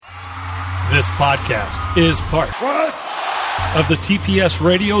This podcast is part of the TPS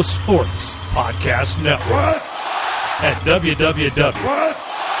Radio Sports Podcast Network at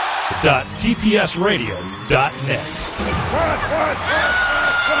www.tpsradio.net.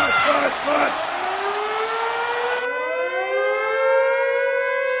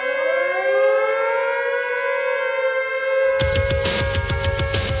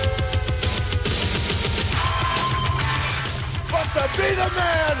 To be the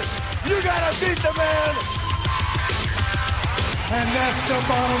man, you gotta beat the man. And that's the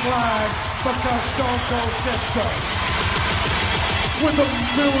bottom line, because Stone Cold said so. With a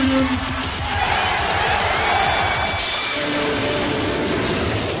millions.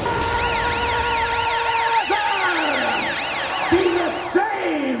 Be the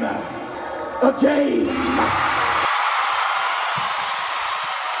same again.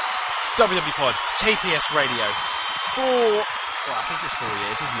 WW Pod, TPS Radio. Well, I think it's 4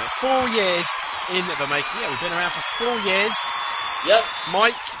 years, isn't it? 4 years in the making. Yeah, we've been around for 4 years. Yep.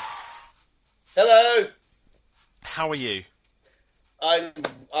 Mike. Hello. How are you?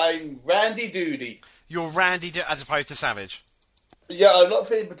 I'm Randy Doody. You're Randy as opposed to Savage. Yeah, I'm not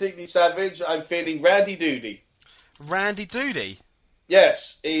feeling particularly savage. I'm feeling Randy Doody. Randy Doody?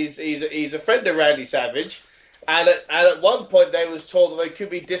 Yes, he's a friend of Randy Savage. And at one point they was told that they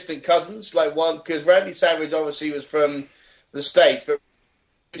could be distant cousins, like one, because Randy Savage obviously was from the States, but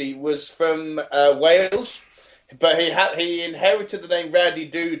he was from Wales. But he inherited the name Randy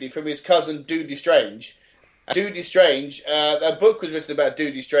Doody from his cousin Doody Strange. And Doody Strange, a book was written about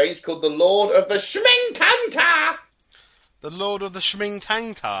Doody Strange called The Lord of the Schmingtangtar. The Lord of the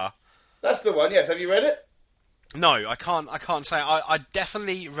Schmingtangtar? That's the one, yes. Have you read it? No, I can't say. I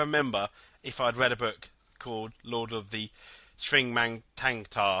definitely remember if I'd read a book called Lord of the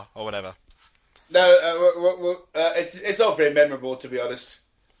Schmingtangtar or whatever. No, it's not very memorable, to be honest.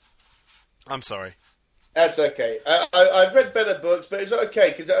 I'm sorry. That's okay. I've read better books, but it's okay,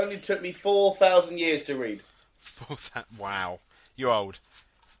 because it only took me 4,000 years to read. Wow. You're old.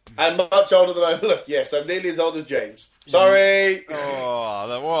 I'm much older than I look, yes. I'm nearly as old as James. Sorry! Cheap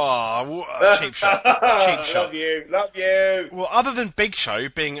shot. Cheap shot. Love you! Well, other than Big Show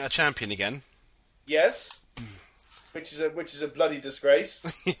being a champion again... Yes. Which is a bloody disgrace.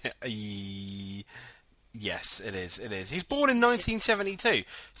 Yes, it is. He's born in 1972,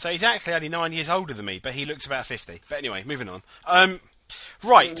 so he's actually only 9 years older than me, but he looks about 50. But anyway, moving on.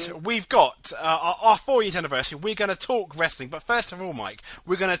 We've got our 4 years anniversary. We're going to talk wrestling, but first of all, Mike,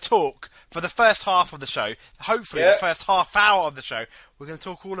 we're going to talk for the first half of the show, hopefully the first half hour of the show, we're going to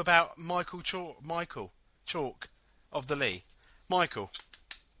talk all about Michael Chalk of the Lee. Michael.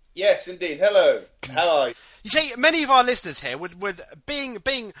 Yes, indeed. Hello. How are you? You see, many of our listeners here would being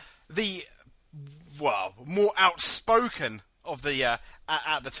the more outspoken of the at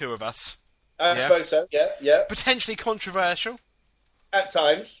the two of us. I suppose so. Yeah. Potentially controversial. At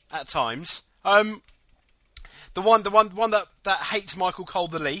times. The one that hates Michael Cole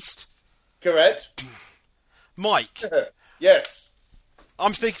the least. Correct. Mike. Yes.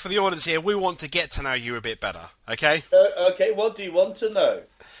 I'm speaking for the audience here. We want to get to know you a bit better. Okay. Okay. What do you want to know?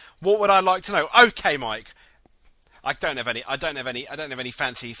 What would I like to know? Okay, Mike. I don't have any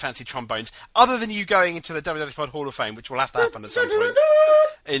fancy trombones other than you going into the WWF Hall of Fame, which will have to happen at some point.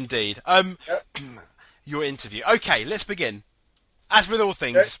 Indeed. Your interview. Okay, let's begin. As with all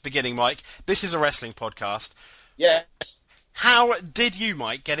things, beginning, Mike. This is a wrestling podcast. Yes. How did you,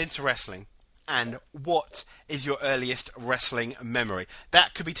 Mike, get into wrestling? And what is your earliest wrestling memory?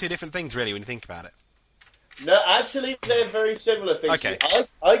 That could be two different things, really, when you think about it. No, actually, they're very similar things. Okay.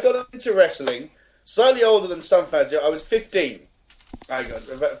 I got into wrestling slightly older than some fans. I was 15.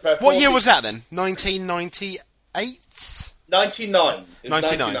 What year was that then? 1998? 99.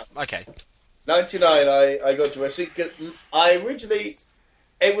 99. Okay. 99. I got to wrestling. I originally,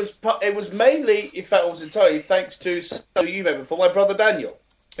 it was mainly, in fact, it was entirely thanks to who you met before, my brother Daniel.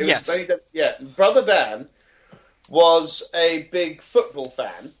 Brother Dan was a big football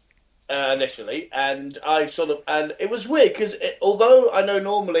fan. Initially, and it was weird because although I know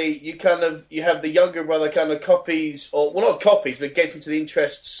normally you have the younger brother kind of copies, or well, not copies, but gets into the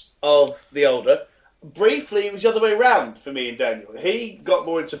interests of the older. Briefly, it was the other way around for me and Daniel. He got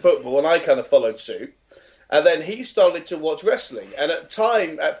more into football, and I kind of followed suit. And then he started to watch wrestling. And at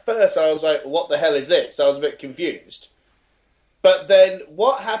first, I was like, "What the hell is this?" I was a bit confused. But then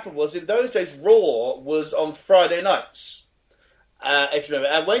what happened was, in those days, Raw was on Friday nights. If you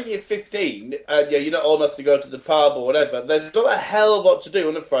remember, and when you're 15, you're not old enough to go to the pub or whatever, there's not a hell of a lot to do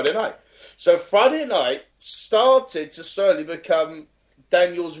on a Friday night. So Friday night started to slowly become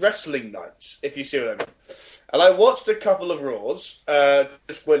Daniel's wrestling nights, if you see what I mean. And I watched a couple of Raws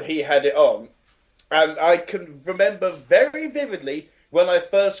just when he had it on, and I can remember very vividly when I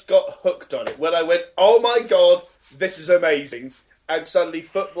first got hooked on it, when I went, oh my God, this is amazing, and suddenly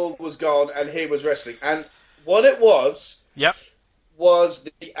football was gone and here was wrestling. And what it was was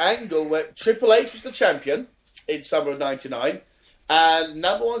the angle where Triple H was the champion in summer of 99, and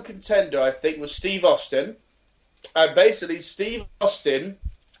number one contender, I think, was Steve Austin. And basically, Steve Austin,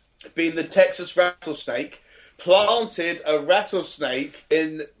 being the Texas Rattlesnake, planted a rattlesnake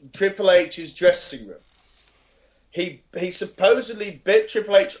in Triple H's dressing room. He supposedly bit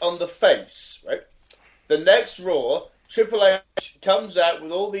Triple H on the face, right? The next Raw, Triple H comes out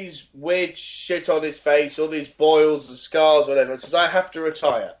with all these weird shit on his face, all these boils and scars, whatever, and says, I have to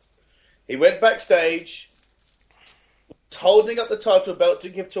retire. He went backstage, holding up the title belt to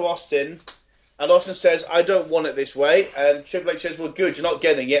give to Austin, and Austin says, I don't want it this way, and Triple H says, well, good, you're not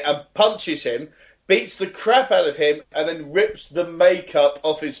getting it, and punches him, beats the crap out of him, and then rips the makeup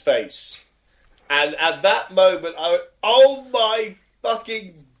off his face. And at that moment, I went, oh my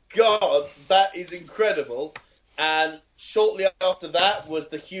fucking God, that is incredible. And shortly after that was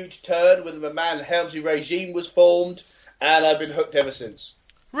the huge turn when the McMahon Helmsley regime was formed, and I've been hooked ever since.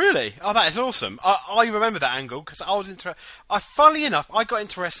 Really? Oh, that is awesome. I remember that angle because I was funnily enough, I got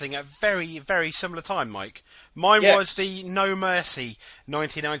into wrestling at a very, very similar time, Mike. Mine was the No Mercy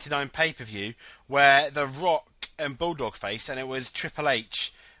 1999 pay-per-view where The Rock and Bulldog faced, and it was Triple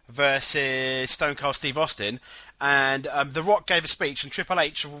H versus Stone Cold Steve Austin, and The Rock gave a speech, and Triple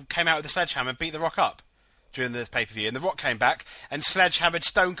H came out with a sledgehammer and beat The Rock up during the pay-per-view, and The Rock came back and sledgehammered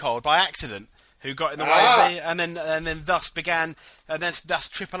Stone Cold by accident, who got in the way of the, and then thus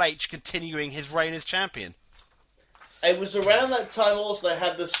Triple H continuing his reign as champion. It was around that time also they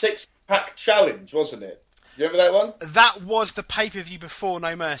had the 6-pack challenge, wasn't it? Do you remember that one? That was the pay-per-view before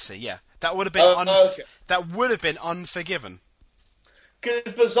No Mercy, yeah. That would have been that would have been Unforgiven.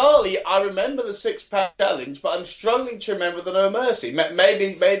 Because bizarrely, I remember the 6-pack challenge, but I'm struggling to remember the No Mercy.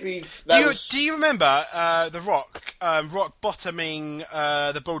 Maybe Do you remember the Rock bottoming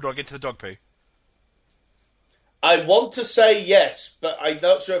the Bulldog into the dog poo? I want to say yes, but I'm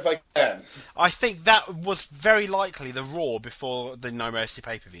not sure if I can. I think that was very likely the Raw before the No Mercy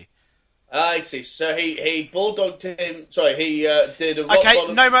pay-per-view. I see. So he bulldogged him. Sorry, he did a...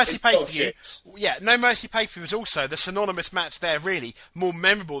 Okay, No Mercy pay-per-view. Yeah, No Mercy pay-per-view was also the synonymous match there, really, more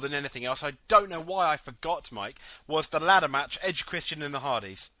memorable than anything else. I don't know why I forgot, Mike, was the ladder match, Edge, Christian and the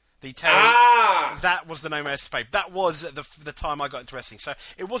Hardys. That was the No Mercy pay-per-view. That was the time I got into wrestling. So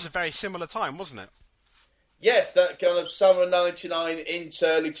it was a very similar time, wasn't it? Yes, that kind of summer 99 into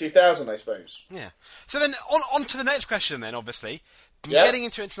early 2000, I suppose. Yeah. So then, on to the next question then, obviously. Getting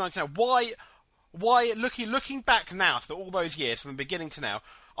into 99, why looking back now after all those years, from the beginning to now,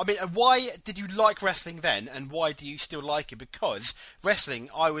 I mean, why did you like wrestling then, and why do you still like it? Because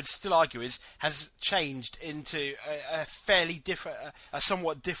wrestling, I would still argue, has changed into a fairly different, a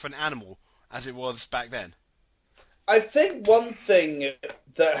somewhat different animal as it was back then. I think one thing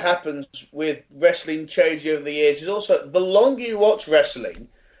that happens with wrestling changing over the years is also the longer you watch wrestling,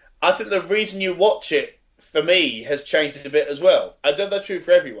 I think the reason you watch it, for me, has changed a bit as well. I don't know if that's true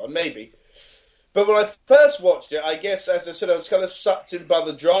for everyone, maybe. But when I first watched it, I guess, as I said, I was kind of sucked in by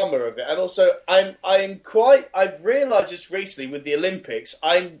the drama of it. And also, I've realised this recently with the Olympics,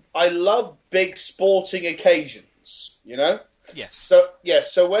 I love big sporting occasions, you know? Yes. So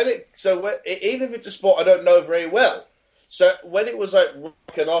even if it's a sport I don't know very well, so when it was like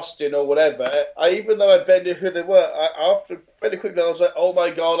Rock and Austin or whatever, even though I barely knew who they were, after very quickly I was like, oh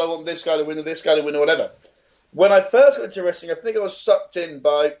my God, I want this guy to win or this guy to win or whatever. When I first got into wrestling, I think I was sucked in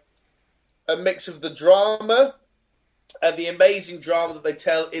by a mix of the drama and the amazing drama that they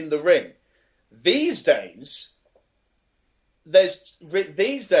tell in the ring. These days,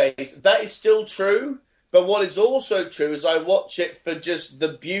 that is still true. But what is also true is I watch it for just the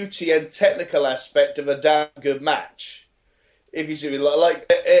beauty and technical aspect of a damn good match. If you see me, like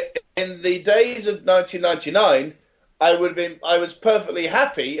in the days of 1999, I was perfectly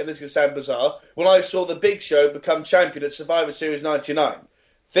happy, and this can sound bizarre, when I saw the Big Show become champion at Survivor Series 99.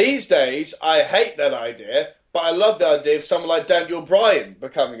 These days, I hate that idea, but I love the idea of someone like Daniel Bryan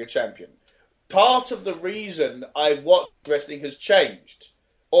becoming a champion. Part of the reason I watch wrestling has changed.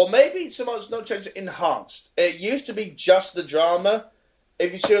 Or maybe someone's not changed, enhanced. It used to be just the drama,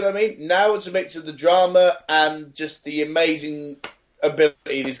 if you see what I mean. Now it's a mix of the drama and just the amazing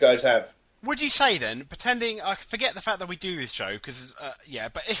ability these guys have. Would you say then, pretending, I forget the fact that we do this show, because,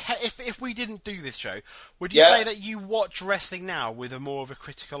 but if we didn't do this show, would you say that you watch wrestling now with more of a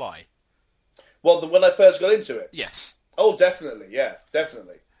critical eye? Well, when I first got into it? Yes. Oh, definitely, yeah,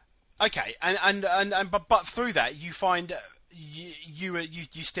 definitely. Okay, but through that you find you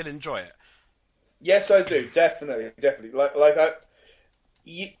still enjoy it. Yes, I do. Definitely.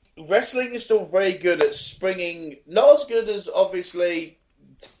 Wrestling is still very good at springing. Not as good as obviously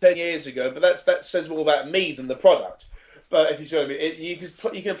 10 years ago, but that says more about me than the product. But if you see what I mean,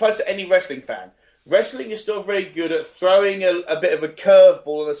 you can apply it to any wrestling fan. Wrestling is still very good at throwing a bit of a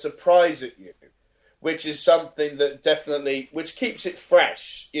curveball and a surprise at you, which is something that definitely, which keeps it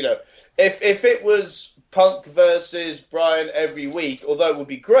fresh. You know, if it was Punk versus Bryan every week, although it would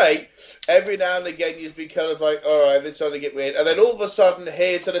be great, every now and again you'd be kind of like, all right, this is starting to get weird. And then all of a sudden,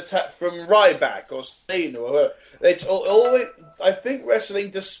 here's an attack from Ryback or Cena or whoever. It's always, I think wrestling,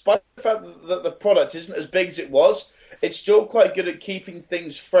 despite the fact that the product isn't as big as it was, it's still quite good at keeping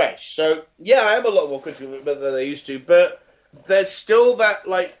things fresh. So, yeah, I am a lot more critical of it than I used to, but there's still that,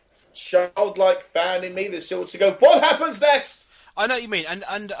 like, childlike fan in me that still wants to go, what happens next? I know what you mean,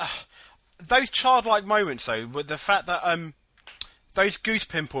 and those childlike moments, though, with the fact that those goose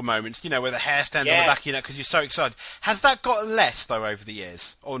pimple moments, you know, where the hair stands on the back of your neck because you're so excited, has that got less though over the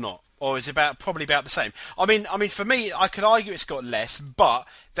years, or not? Or is it probably about the same? I mean, for me, I could argue it's got less, but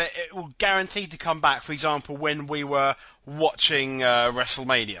that it will guaranteed to come back. For example, when we were watching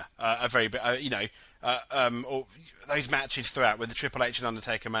WrestleMania, or those matches throughout, with the Triple H and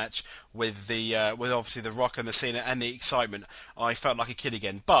Undertaker match, with obviously the Rock and the Cena and the excitement, I felt like a kid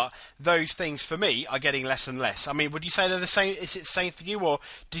again. But those things for me are getting less and less. I mean, would you say they're the same? Is it the same for you, or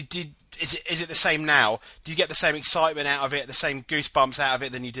is it the same now? Do you get the same excitement out of it, the same goosebumps out of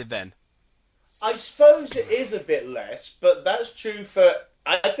it than you did then? I suppose it is a bit less, but that's true for.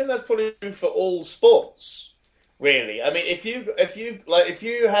 I think that's probably true for all sports, really. I mean, if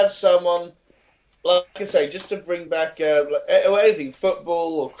you have someone. Like I say, just to bring back or anything,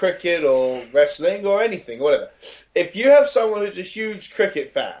 football or cricket or wrestling or anything, whatever. If you have someone who's a huge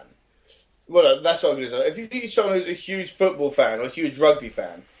cricket fan, well, that's what I'm going to say. If you see someone who's a huge football fan or a huge rugby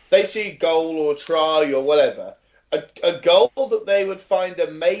fan, they see a goal or a try or whatever, a goal that they would find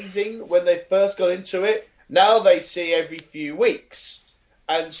amazing when they first got into it, now they see every few weeks.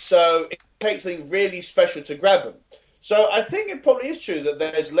 And so it takes something really special to grab them. So I think it probably is true that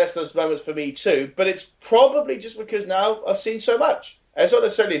there's less of those moments for me too, but it's probably just because now I've seen so much. And it's not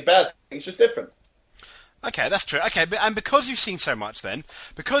necessarily a bad thing, it's just different. Okay, that's true. Okay, and because you've seen so much then,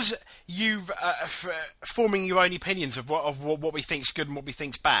 because you've forming your own opinions of what we think's good and what we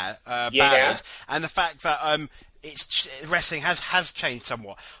think's bad is, and the fact that wrestling has changed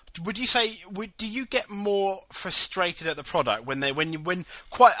somewhat. Would you say do you get more frustrated at the product when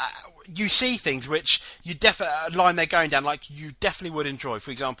you see things which you a line they're going down like you definitely would enjoy?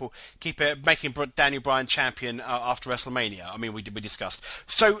 For example, making Daniel Bryan champion after WrestleMania. I mean, we discussed.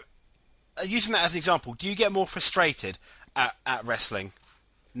 So, using that as an example, do you get more frustrated at wrestling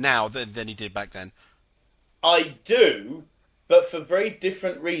now than you did back then? I do, but for very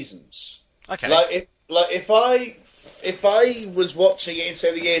different reasons. Okay. If I was watching it in,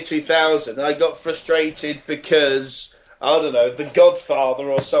 say, the year 2000, and I got frustrated because, I don't know, The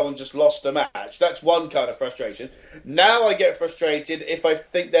Godfather or someone just lost a match, that's one kind of frustration. Now I get frustrated if I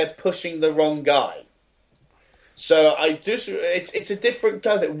think they're pushing the wrong guy. So it's a different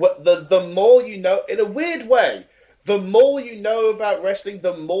kind of thing. The more you know, in a weird way, the more you know about wrestling,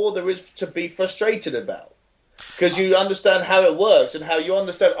 the more there is to be frustrated about. Because you understand how it works and how you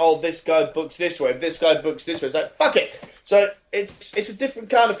understand, this guy books this way, this guy books this way. It's like, fuck it. So it's a different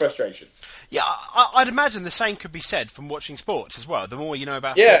kind of frustration. Yeah, I'd imagine the same could be said from watching sports as well. The more you know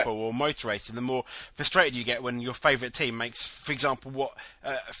about football or motor racing, the more frustrated you get when your favourite team makes, for example, what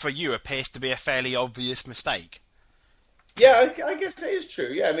for you appears to be a fairly obvious mistake. Yeah, I guess it is true.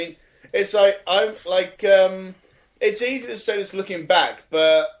 Yeah, I mean, it's like, it's easy to say this looking back,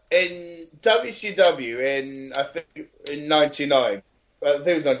 but in WCW I think in 99, I think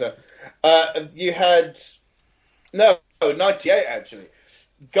it was 99, you had, 98 actually,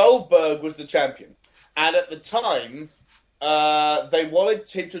 Goldberg was the champion. And at the time, they wanted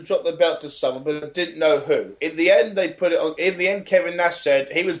him to drop the belt to someone, but didn't know who. In the end, they put it on, in the end, Kevin Nash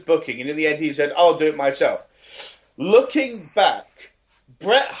said, he was booking, and in the end he said, I'll do it myself. Looking back,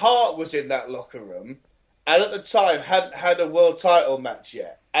 Bret Hart was in that locker room, and at the time hadn't had a world title match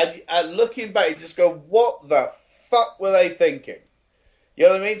yet. And looking back, you just go, what the fuck were they thinking? You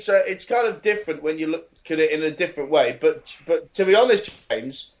know what I mean? So it's kind of different when you look at it in a different way. But to be honest,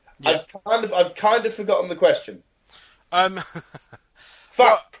 James, yeah. I've kind of forgotten the question. Fuck.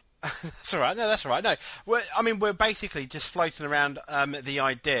 Well, that's all right. No, that's all right. No, we're basically just floating around the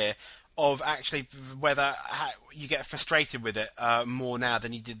idea of actually whether you get frustrated with it more now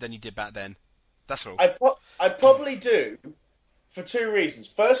than you did back then. That's all. I probably do, for two reasons.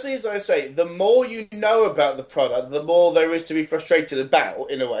 Firstly, as I say, the more you know about the product, the more there is to be frustrated about,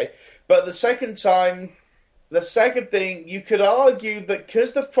 in a way. But the second thing, you could argue that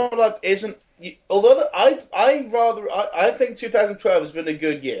because the product isn't... Although I think 2012 has been a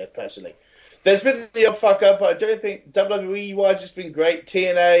good year, personally. There's been the odd fuck up, but I don't think WWE-wise it's been great.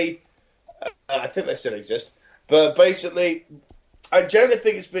 TNA, I think they still exist. But basically, I generally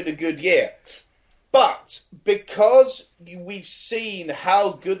think it's been a good year. But because we've seen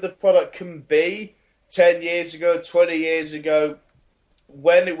how good the product can be 10 years ago, 20 years ago,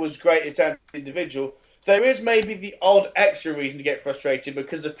 when it was great as an individual, there is maybe the odd extra reason to get frustrated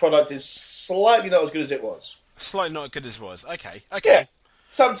because the product is slightly not as good as it was. Slightly not as good as it was. Okay. Yeah,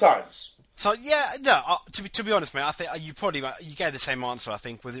 sometimes. So yeah, no. To be honest, mate, I think you gave the same answer. I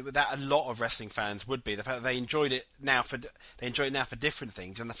think with that, a lot of wrestling fans would be the fact that they enjoy it now for different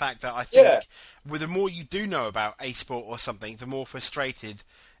things, and the fact that I think with the more you do know about a sport or something, the more frustrated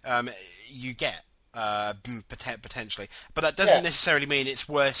you get potentially. But that doesn't necessarily mean it's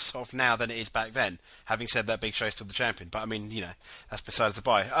worse off now than it is back then. Having said that, Big Show's still the champion. But I mean, that's besides the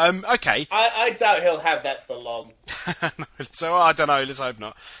by. Okay. I doubt he'll have that for long. So I don't know. Let's hope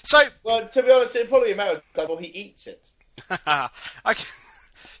not. So, well, to be honest, it'll probably be a matter of time before he eats it. Okay.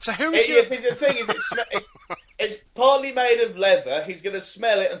 So who is the thing is, it's partly made of leather. He's going to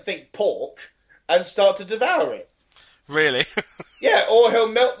smell it and think pork and start to devour it. Really? Yeah, or he'll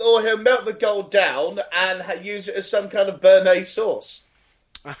melt the gold down and use it as some kind of béarnaise sauce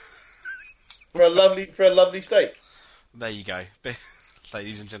for a lovely steak. There you go,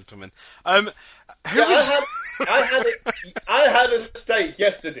 ladies and gentlemen. I had a steak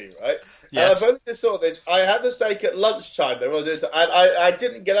yesterday, right? Yes. And I've only just thought of this. I had the steak at lunchtime, and I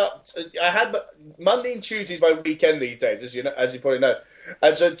didn't get up. I had Monday and Tuesday's my weekend these days, as you probably know.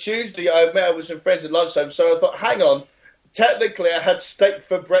 And so Tuesday, I met up with some friends at lunchtime. So I thought, hang on. Technically, I had steak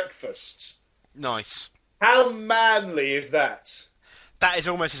for breakfast. Nice. How manly is that? That is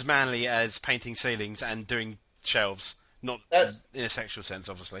almost as manly as painting ceilings and doing shelves. Not in a sexual sense,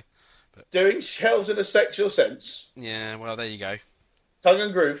 obviously. But doing shelves in a sexual sense? Yeah, well, there you go. Tongue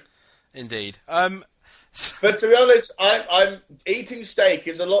and groove. Indeed. But to be honest, I'm eating steak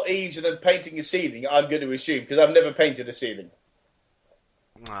is a lot easier than painting a ceiling, I'm going to assume, because I've never painted a ceiling.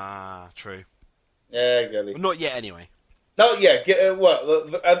 Ah, true. Yeah, girly. Well, not yet, anyway. No, yeah.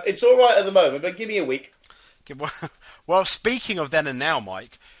 It's all right at the moment, but give me a week. Well, speaking of then and now,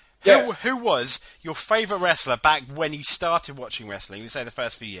 Mike, who was your favourite wrestler back when you started watching wrestling? You say the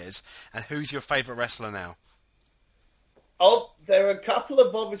first few years, and who's your favourite wrestler now? Oh, there are a couple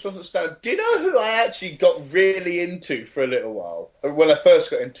of obvious ones that stand out. Do you know who I actually got really into for a little while when I first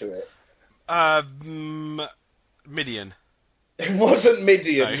got into it? Midian. It wasn't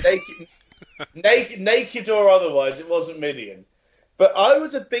Midian. No. Naked or otherwise, it wasn't Midian. But I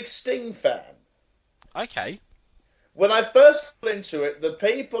was a big Sting fan. Okay. When I first got into it, the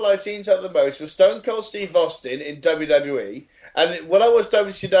people I seen to the most were Stone Cold Steve Austin in WWE, and when I was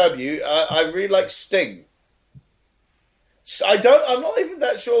WCW, I really liked Sting. So I'm not even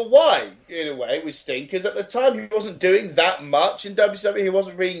that sure why, in a way, with Sting, because at the time he wasn't doing that much in WCW. He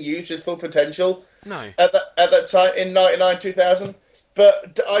wasn't being used to his full potential. No. At that time in 99, 2000.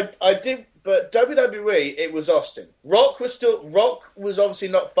 But But WWE, it was Austin. Rock was obviously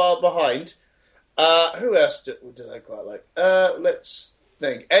not far behind. Who else did I quite like? Let's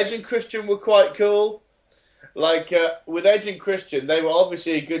think. Edge and Christian were quite cool. With Edge and Christian, they were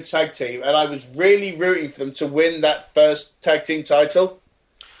obviously a good tag team, and I was really rooting for them to win that first tag team title.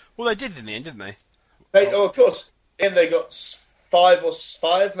 Well, they did in the end, didn't they? Oh, of course. And they got five,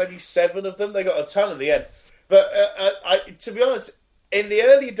 maybe seven of them. They got a ton at the end. But to be honest, in the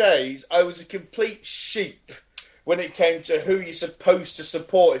early days, I was a complete sheep when it came to who you're supposed to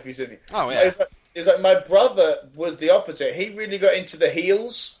support, if you see me. Oh, yeah. It's like my brother was the opposite. He really got into the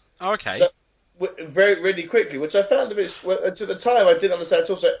heels. Oh, okay. So, really quickly, which I found a bit... To the time, I didn't understand at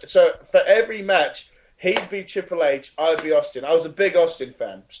all. So for every match, he'd be Triple H, I'd be Austin. I was a big Austin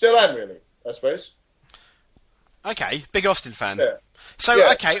fan. Still am, really, I suppose. Okay, big Austin fan. Yeah. So,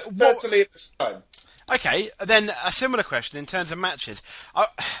 yeah, okay... Certainly at the time. Okay, then a similar question in terms of matches.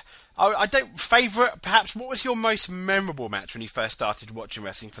 I don't favourite. Perhaps what was your most memorable match when you first started watching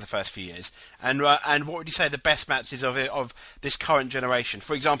wrestling for the first few years, and what would you say the best matches of this current generation?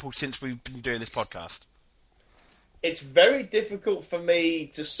 For example, since we've been doing this podcast. It's very difficult for me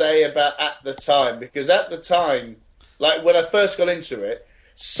to say about at the time, because at the time, like when I first got into it,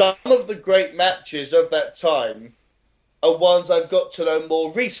 some of the great matches of that time are ones I've got to know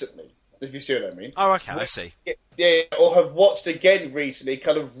more recently. If you see what I mean. Oh, okay, I see. Yeah, or have watched again recently,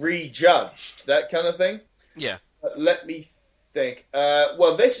 kind of rejudged, that kind of thing. Yeah. Let me think.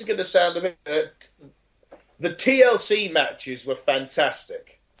 Well, this is going to sound a bit... the TLC matches were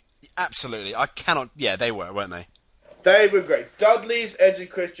fantastic. Absolutely. I cannot... Yeah, they were, weren't they? They were great. Dudley's, Edge and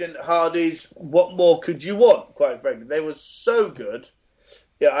Christian, Hardy's, what more could you want, quite frankly? They were so good.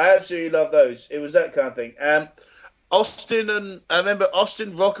 Yeah, I absolutely love those. It was that kind of thing. I remember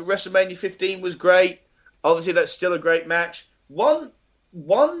Austin Rock at WrestleMania 15 was great. Obviously, that's still a great match. One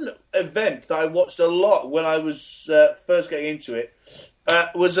event that I watched a lot when I was first getting into it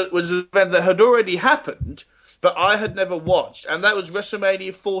was an event that had already happened, but I had never watched, and that was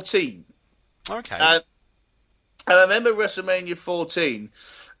WrestleMania 14. Okay. And I remember WrestleMania 14.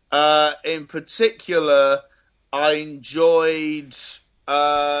 In particular, I enjoyed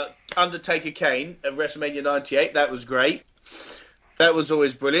Undertaker Kane at WrestleMania 98. That was great. That was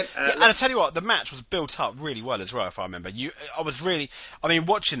always brilliant. And I tell you what, the match was built up really well as well. If I remember,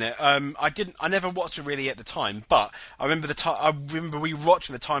 watching it. I never watched it really at the time, but I remember we were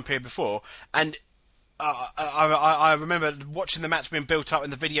watching the time period before, and I remember watching the match being built up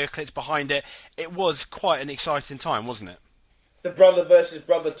and the video clips behind it. It was quite an exciting time, wasn't it? The brother versus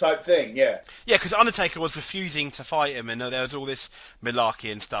brother type thing, yeah. Yeah, because Undertaker was refusing to fight him, and there was all this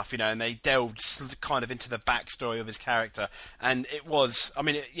malarkey and stuff, and they delved kind of into the backstory of his character, and it was,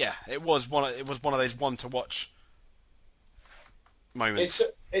 it was one of those one to watch moments.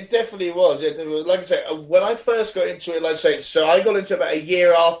 It definitely was. Like I say, when I first got into it, so I got into it about a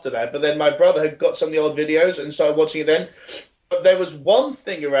year after that, but then my brother had got some of the old videos and started watching it then. But there was one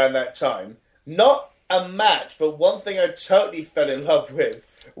thing around that time, not a match, but one thing I totally fell in love with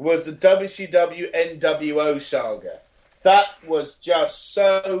was the WCW NWO saga. That was just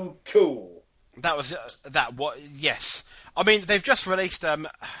so cool. That was yes. I mean, they've just released a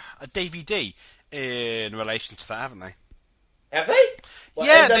DVD in relation to that, haven't they? Have they?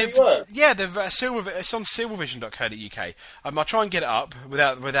 They've it's on silvervision.co.uk. I'll try and get it up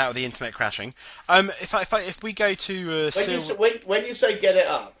without the internet crashing. If we go to when you say get it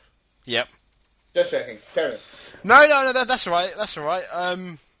up, yep. Just checking. Carry on. No, that's all right. That's all right.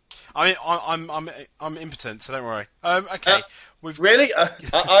 I'm impotent, so don't worry. Okay. Really?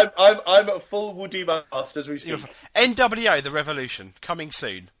 I'm a full Woody Master as we speak. NWO: The Revolution coming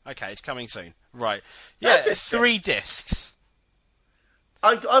soon. Okay, it's coming soon. Right. Yeah, it's 3 discs.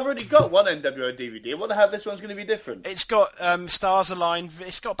 I've already got one NWO DVD. I wonder how this one's going to be different. It's got stars aligned.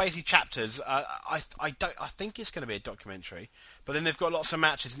 It's got basically chapters. I think it's going to be a documentary, but then they've got lots of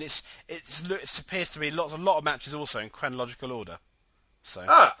matches, and it appears to be a lot of matches also in chronological order. So.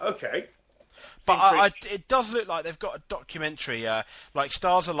 Okay. But it does look like they've got a documentary, like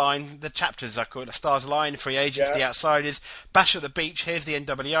Stars Align. The chapters are called Stars Align, Free Agents, The Outsiders, Bash at the Beach, Here's the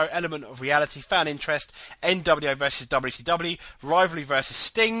NWO, Element of Reality, Fan Interest, NWO versus WCW, Rivalry versus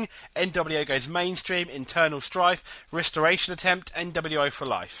Sting, NWO Goes Mainstream, Internal Strife, Restoration Attempt, NWO for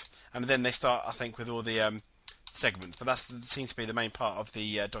Life. And then they start, I think, with all the segments. But that seems to be the main part of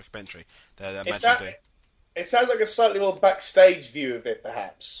the documentary. It sounds like a slightly more backstage view of it,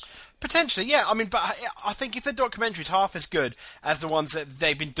 perhaps. Potentially, yeah. I mean, but I think if the documentary's half as good as the ones that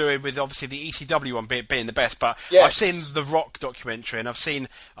they've been doing, with obviously the ECW one being the best, but yes. I've seen the Rock documentary, and I've seen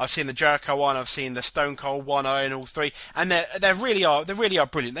the Jericho one, I've seen the Stone Cold one, and all 3, and they really are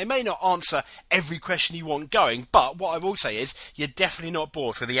brilliant. They may not answer every question you want going, but what I will say is you're definitely not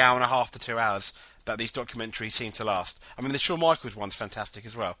bored for the hour and a half to 2 hours that these documentaries seem to last. I mean, the Shawn Michaels one's fantastic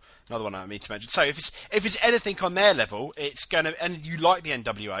as well. Another one I need to mention. So if it's anything on their level, it's gonna, and you like the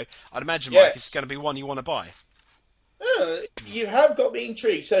NWO, I'd imagine, Mike, it's going to be one you want to buy. You have got me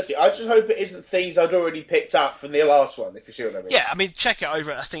intrigued, certainly. I just hope it isn't things I'd already picked up from the last one, if you see what I mean. Yeah, I mean, check it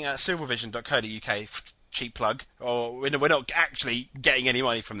over, I think, at silvervision.co.uk, cheap plug, or we're not actually getting any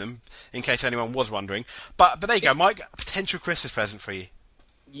money from them, in case anyone was wondering. But there you go, Mike, a potential Christmas present for you.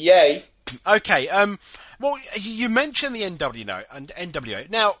 Yay. Okay, well, you mentioned the NWO.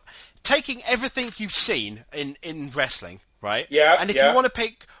 Now, taking everything you've seen in wrestling, right? Yeah. And if you want to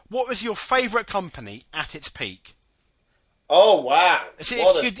pick, what was your favourite company at its peak? Oh, wow. See,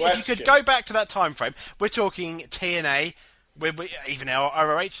 if you could go back to that time frame, we're talking TNA, even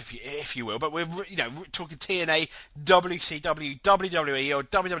ROH, if you will, but we're talking TNA, WCW, WWE, or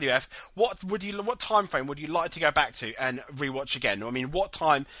WWF. What time frame would you like to go back to and rewatch again? I mean, what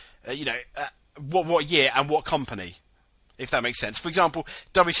time? What year and what company, if that makes sense. For example,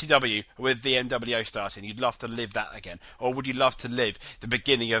 WCW with the NWO starting, you'd love to live that again, or would you love to live the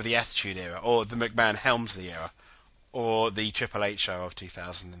beginning of the Attitude Era, or the McMahon-Helmsley era, or the Triple H show of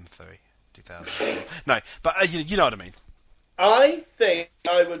 2003, 2004? No, but you know what I mean. I think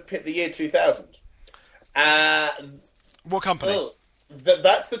I would pick the year 2000. What company?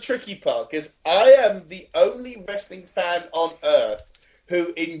 that's the tricky part, because I am the only wrestling fan on earth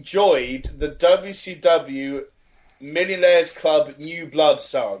who enjoyed the WCW Millionaires Club New Blood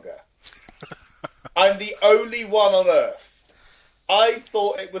saga. I'm the only one on earth. I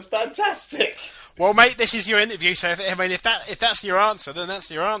thought it was fantastic. Well, mate, this is your interview, so if that's your answer, then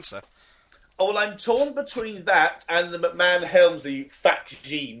that's your answer. Oh, well, I'm torn between that and the McMahon-Helmsley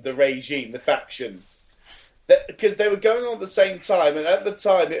faction, the faction. Because they were going on at the same time, and at the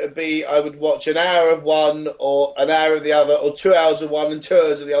time it would be, I would watch an hour of one, or an hour of the other, or 2 hours of one and 2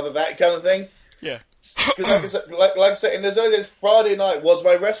 hours of the other, that kind of thing. Yeah. Because like I said, in those early days, Friday night was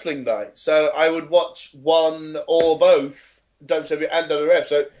my wrestling night, so I would watch one or both, WCW and WWF.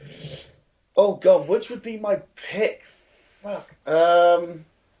 So, oh god, which would be my pick? Fuck.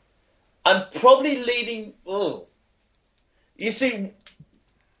 I'm probably leaning. Oh, you see,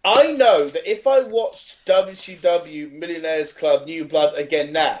 I know that if I watched WCW Millionaires Club New Blood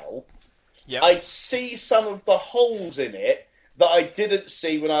again now, yep, I'd see some of the holes in it that I didn't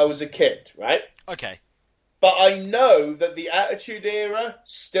see when I was a kid. Right? Okay. But I know that the Attitude Era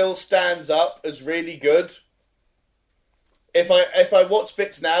still stands up as really good. If I watch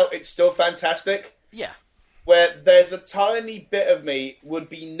bits now, it's still fantastic. Yeah. Where there's a tiny bit of me would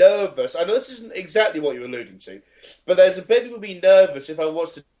be nervous. I know this isn't exactly what you're alluding to, but there's a bit of me would be nervous if I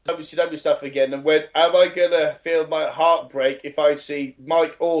watch the WCW stuff again, and when am I going to feel my heart break if I see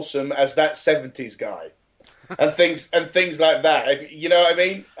Mike Awesome as that 70s guy? and things like that. You know what I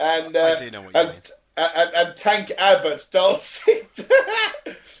mean? And I do know what you mean. And Tank Abbott dancing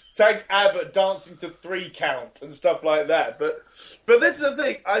to 3 count and stuff like that. But this is the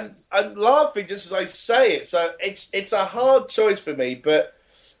thing. I'm laughing just as I say it. So it's a hard choice for me. But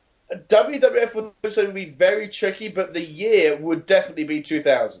WWF would also be very tricky. But the year would definitely be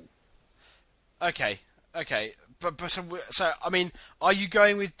 2000. Okay. But so I mean, are you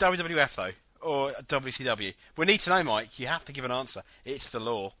going with WWF though, or WCW? We need to know, Mike. You have to give an answer. It's the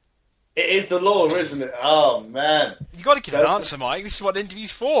law. It is the law, isn't it? Oh, man. You got to give an answer, Mike. This is what the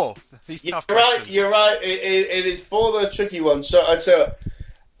interview's for. These tough questions. You're right. It is for the tricky ones. So,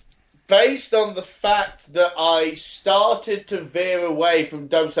 based on the fact that I started to veer away from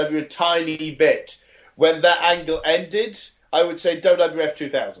WCW a tiny bit when that angle ended, I would say WWF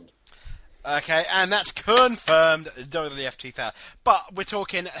 2000. Okay, and that's confirmed, WWF 2000. But we're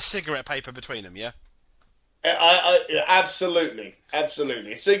talking a cigarette paper between them, yeah? Absolutely. A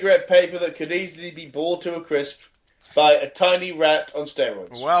cigarette paper that could easily be boiled to a crisp by a tiny rat on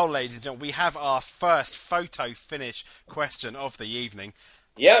steroids. Well, ladies and gentlemen, we have our first photo finish question of the evening.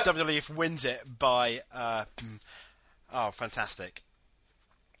 Yep. WWF wins it by... fantastic.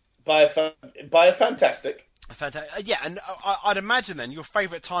 By a fantastic. Yeah, and I'd imagine then your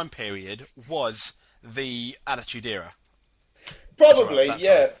favourite time period was the Attitude Era. Probably,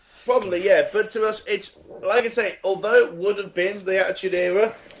 yeah. Probably, yeah. But to us, it's, like I say, although it would have been the Attitude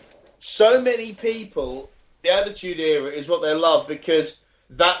Era, so many people, the Attitude Era is what they love because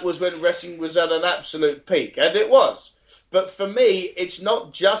that was when wrestling was at an absolute peak. And it was. But for me, it's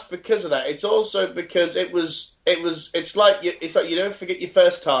not just because of that. It's also because it's like you don't forget your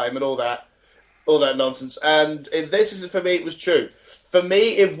first time and all that nonsense. And this is, for me, it was true. For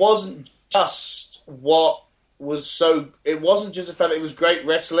me, it wasn't just it wasn't just the fact that it was great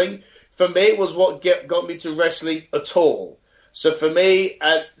wrestling. For me, it was what got me to wrestling at all. So for me,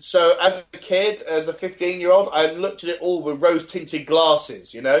 so as a kid, as a 15-year-old, I looked at it all with rose-tinted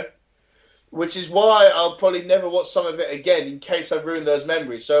glasses, you know? Which is why I'll probably never watch some of it again in case I've ruined those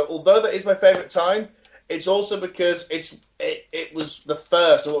memories. So although that is my favourite time, it's also because it was the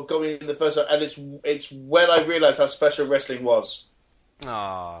first, or what got me in the first time, and it's when I realised how special wrestling was.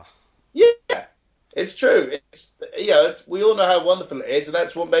 Ah. Yeah. It's true. We all know how wonderful it is, and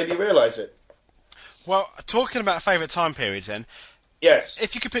that's what made me realise it. Well, talking about favourite time periods then, yes.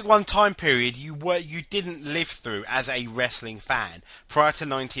 If you could pick one time period you didn't live through as a wrestling fan, prior to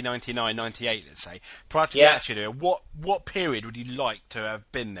 1999-98, let's say, prior to the Attitude Era, what period would you like to have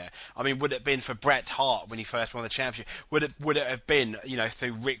been there? I mean, would it have been for Bret Hart when he first won the championship? Would it have been,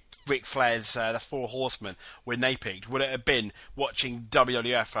 through Ric Flair's The Four Horsemen when they peaked? Would it have been watching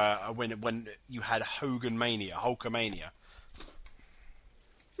WWF when you had Hulkamania?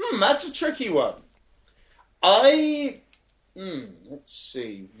 That's a tricky one. Let's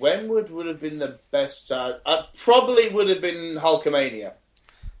see. When would have been the best time? I probably would have been Hulkamania.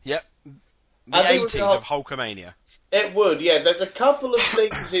 Yep. The 80s of Hulkamania. It would, yeah. There's a couple of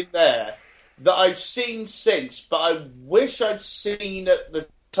things in there that I've seen since, but I wish I'd seen at the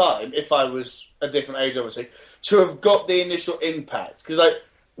time, if I was a different age, obviously, to have got the initial impact. Because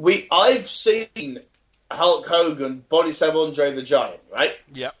I've seen Hulk Hogan body slam Andre the Giant, right?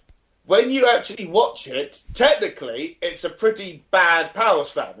 Yep. When you actually watch it, technically, it's a pretty bad power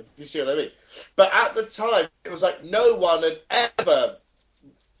slam, if you see what I mean. But at the time, it was like no one had ever,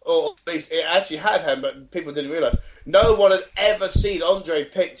 or at least it actually had him, but people didn't realise, no one had ever seen Andre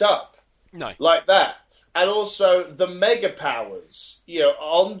picked up like that. And also the mega powers,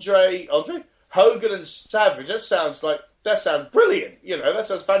 Andre, Hogan and Savage, that sounds brilliant, that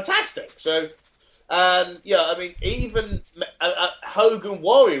sounds fantastic. So, and even Hogan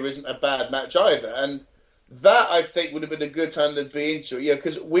Warrior isn't a bad match either, and that I think would have been a good time to be into it,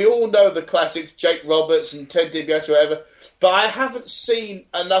 because we all know the classics, Jake Roberts and Ted DiBiase or whatever, but I haven't seen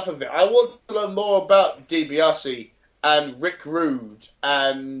enough of it. I want to learn more about DiBiase and Rick Rude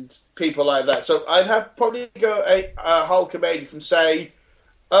and people like that. So I'd have probably go a Hulkamania from, say,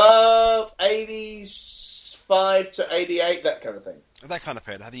 85 to 88, that kind of thing. That kind of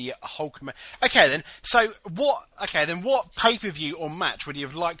period. The Hulkamania. Okay, then. So what pay-per-view or match would you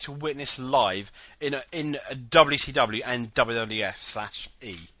have liked to witness live in WCW and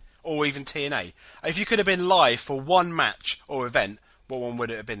WWF/E, or even TNA? If you could have been live for one match or event, what one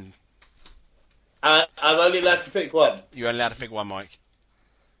would it have been? I'm only allowed to pick one. You're only allowed to pick one, Mike.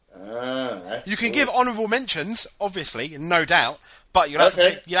 You can give honourable mentions, obviously, no doubt, but you'll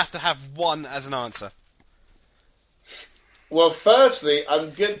have to have one as an answer. Well, firstly, I'm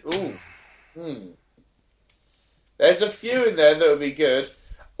good. There's a few in there that would be good.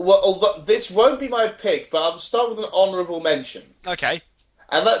 Well, although this won't be my pick, but I'll start with an honourable mention. Okay.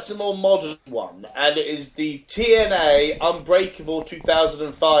 And that's a more modern one, and it is the TNA Unbreakable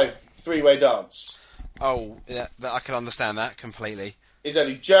 2005 three-way dance. Oh, yeah, I can understand that completely. It's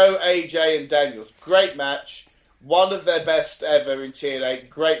only Joe, AJ, and Daniels. Great match. One of their best ever in TNA.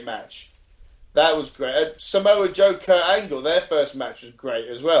 Great match. That was great. Samoa Joe, Kurt Angle, their first match was great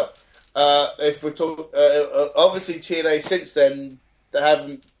as well. If we're talking, obviously TNA since then, they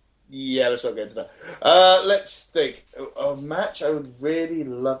haven't. Yeah, let's not get into that. Let's think. A match I would really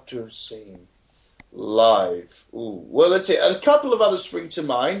love to have seen live. Ooh. Well, that's it. A couple of others spring to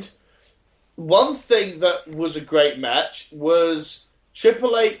mind. One thing that was a great match was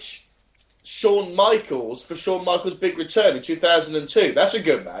Triple H, Shawn Michaels for Shawn Michaels' big return in 2002. That's a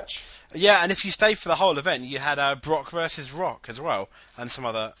good match. Yeah, and if you stayed for the whole event, you had Brock versus Rock as well, and some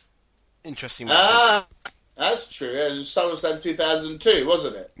other interesting matches. That's true. It was SummerSlam 2002,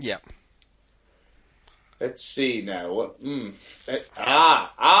 wasn't it? Yeah. Let's see now.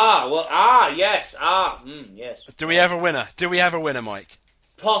 Yes. Yes. Do we have a winner? Mike?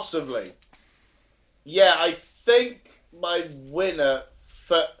 Possibly. Yeah, I think my winner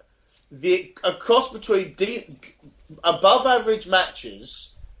for a cross between above average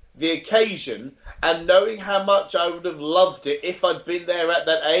matches, the occasion, and knowing how much I would have loved it if I'd been there at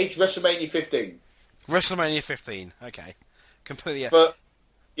that age, WrestleMania 15. WrestleMania 15, okay. Completely. For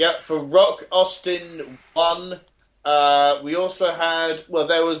Rock, Austin 1. We also had,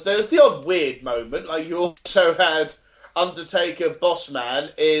 there was the odd weird moment. Like you also had Undertaker,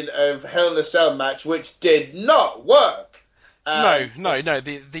 Bossman in a Hell in a Cell match, which did not work. No.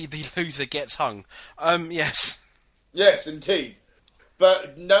 The loser gets hung. Yes. Yes, indeed.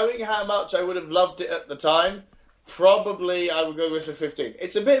 But knowing how much I would have loved it at the time, probably I would go WrestleMania 15.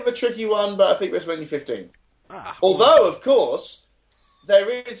 It's a bit of a tricky one, but I think WrestleMania 15. Although, of course, there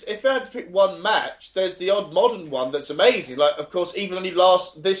is, if I had to pick one match, there's the odd modern one that's amazing. Like, of course, even only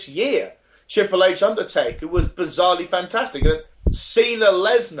this year, Triple H Undertaker was bizarrely fantastic. And Cena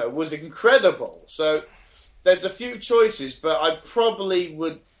Lesnar was incredible. So there's a few choices, but I probably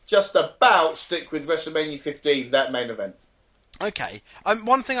would just about stick with WrestleMania 15, that main event. Okay.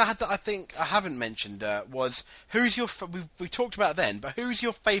 One thing I think I haven't mentioned was who's your. We talked about it then, but who's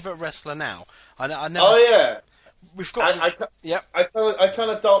your favourite wrestler now? I never. Oh yeah. We've got. I kind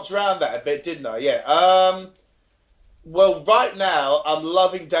of danced around that a bit, didn't I? Yeah. Well, right now I'm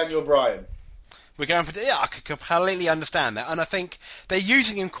loving Daniel Bryan. We're going for I could completely understand that, and I think they're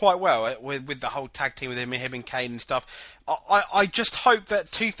using him quite well with the whole tag team with him and Kane and stuff. I just hope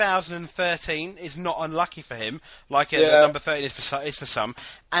that 2013 is not unlucky for him, like number 13 is for some,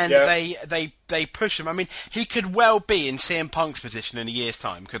 and they push him. I mean, he could well be in CM Punk's position in a year's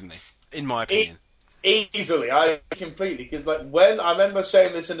time, couldn't he? In my opinion. Easily, I completely, because when I remember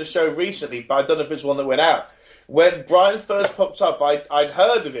saying this in the show recently, but I don't know if it's one that went out. When Bryan first popped up, I'd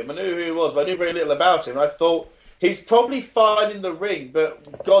heard of him. I knew who he was, but I knew very little about him. I thought, he's probably fine in the ring,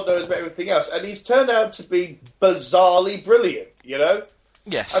 but God knows about everything else. And he's turned out to be bizarrely brilliant, you know?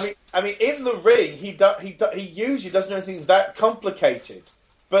 Yes. I mean, in the ring, he usually doesn't do anything that complicated.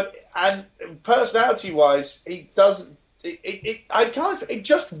 And personality-wise, he doesn't... It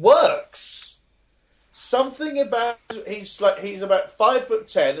just works. something about he's about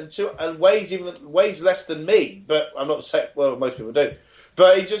 5'10" and weighs less than me, but I'm not saying most people do.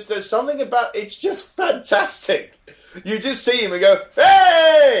 But there's something about it's just fantastic. You just see him and go,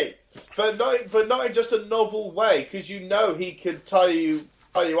 hey! But not in just a novel way, because you know he could tie you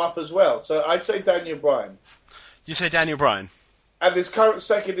up as well. So I'd say Daniel Bryan. You say Daniel Bryan? And his current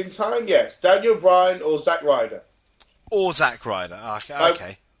second in time, yes. Daniel Bryan or Zack Ryder. Or Zack Ryder,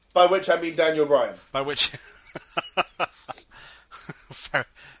 okay. By which I mean Daniel Bryan. By which...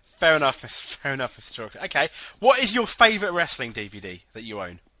 Fair enough, Mr. Chalker. Okay, what is your favourite wrestling DVD that you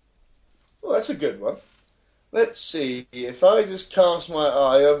own? Well, that's a good one. Let's see. If I just cast my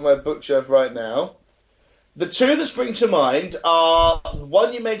eye over my bookshelf right now, the two that spring to mind are the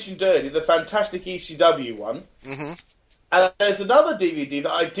one you mentioned earlier, the fantastic ECW one. Mm-hmm. And there's another DVD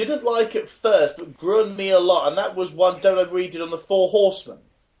that I didn't like at first, but grew on me a lot, and that was one WWE did on the Four Horsemen.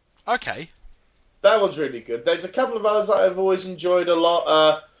 Okay. That one's really good. There's a couple of others that I've always enjoyed a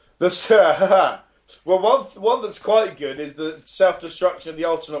lot. One that's quite good is the Self-Destruction of the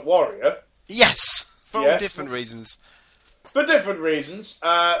Ultimate Warrior. Yes, for all different reasons. For different reasons.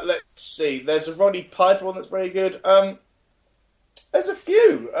 Let's see. There's a Roddy Piper one that's very good. There's a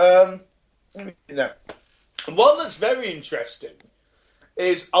few. One that's very interesting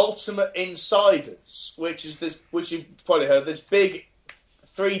is Ultimate Insiders, which you've probably heard. This big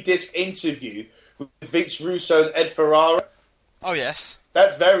 3-disc interview with Vince Russo and Ed Ferrara. Oh yes,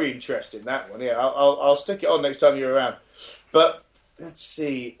 that's very interesting. That one, yeah. I'll stick it on next time you're around. But let's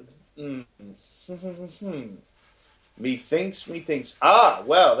see. Methinks.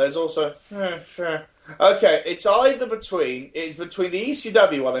 Well, there's also. Okay, it's between the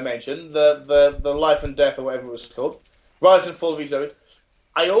ECW one I mentioned, the Life and Death or whatever it was called, Rise and Fall of ECW.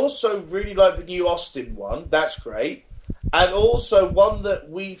 I also really like the new Austin one. That's great. And also one that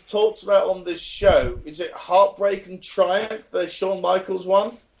we've talked about on this show. Is it Heartbreak and Triumph, the Shawn Michaels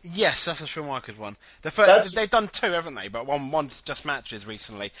one? Yes, that's the Shawn Michaels one. They've done two, haven't they? But one's just matches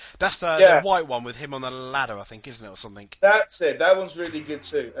recently. That's the white one with him on the ladder, I think, isn't it, or something? That's it. That one's really good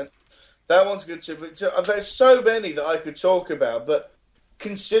too. And that one's good too. But there's so many that I could talk about. But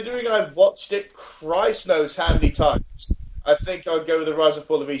considering I've watched it Christ knows how many times, I think I'd go with the Rise and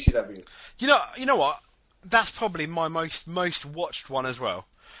Fall of ECW. You know what? That's probably my most watched one as well.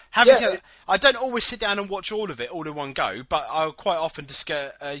 Having said that, I don't always sit down and watch all of it all in one go, but I'll quite often just go,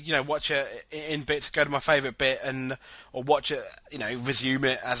 watch it in bits, go to my favourite bit, or watch it, resume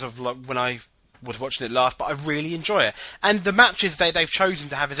it as of when I was watching it last. But I really enjoy it, and the matches they've chosen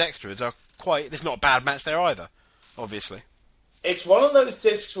to have as extras are quite. There's not a bad match there either, obviously. It's one of those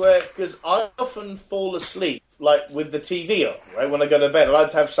discs where, because I often fall asleep like with the TV on, right when I go to bed, I like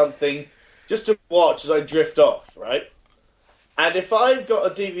to have something just to watch as I drift off, right? And if I've got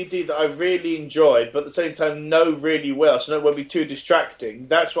a DVD that I really enjoyed, but at the same time know really well, so it won't be too distracting,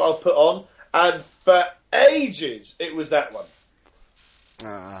 that's what I'll put on. And for ages, it was that one.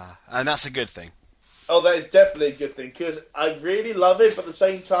 And that's a good thing. Oh, that is definitely a good thing, because I really love it, but at the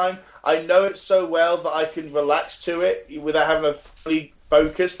same time, I know it so well that I can relax to it without having to fully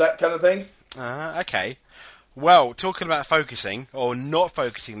focus, that kind of thing. Okay. Well, talking about focusing, or not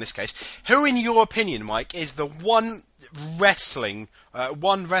focusing in this case, who in your opinion, Mike, is the one wrestler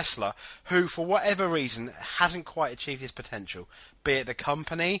who, for whatever reason, hasn't quite achieved his potential? Be it the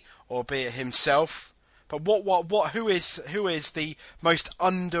company, or be it himself? But who is the most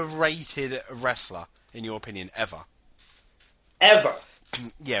underrated wrestler, in your opinion, ever? Ever?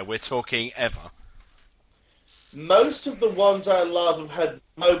 Yeah, we're talking ever. Most of the ones I love have had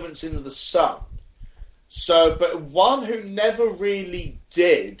moments in the sun. So, but one who never really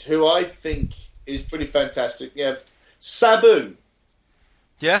did, who I think is pretty fantastic, Sabu.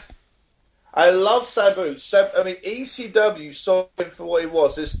 Yeah? I love Sabu. ECW saw him for what he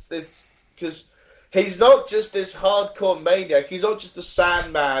was. Because he's not just this hardcore maniac. He's not just a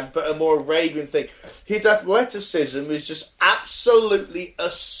Sandman, but a more Arabian thing. His athleticism is just absolutely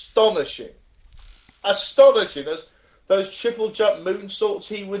astonishing. Astonishing. Those triple jump moonsaults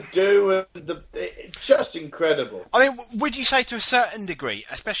he would do, and it's just incredible. I mean, would you say to a certain degree,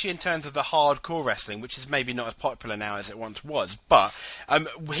 especially in terms of the hardcore wrestling, which is maybe not as popular now as it once was, but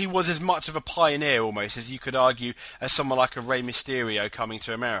he was as much of a pioneer almost as you could argue as someone like a Rey Mysterio coming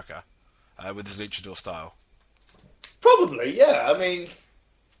to America with his luchador style? Probably, yeah. I mean,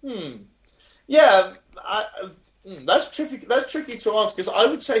 yeah, that's tricky. That's tricky to answer because I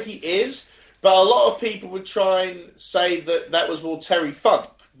would say he is. But a lot of people would try and say that was more Terry Funk,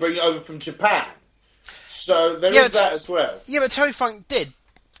 bring it over from Japan. So there is that as well. Yeah, but Terry Funk did.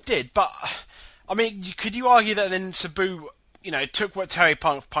 But, I mean, could you argue that then Sabu took what Terry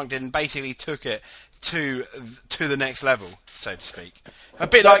Punk did and basically took it to the next level, so to speak. A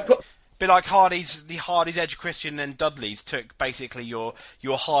bit like the Hardys, Edge, Christian, and Dudleys took basically your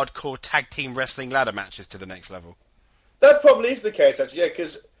hardcore tag team wrestling ladder matches to the next level. That probably is the case, actually, yeah,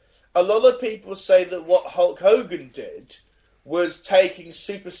 because a lot of people say that what Hulk Hogan did was taking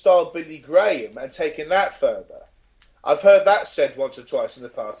superstar Billy Graham and taking that further. I've heard that said once or twice in the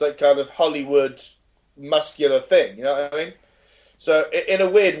past, that kind of Hollywood muscular thing, you know what I mean? So, in a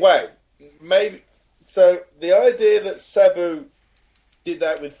weird way. Maybe. So, the idea that Sabu did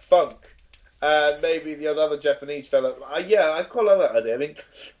that with Funk, and maybe the other Japanese fella, I quite like that idea. I mean,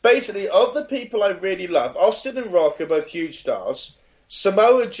 basically, of the people I really love, Austin and Rock are both huge stars.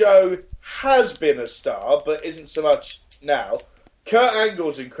 Samoa Joe has been a star, but isn't so much now. Kurt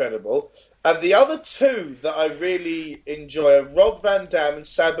Angle's incredible. And the other two that I really enjoy are Rob Van Dam and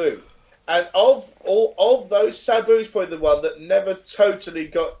Sabu. And of those, Sabu's probably the one that never totally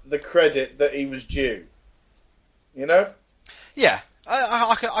got the credit that he was due. You know? Yeah.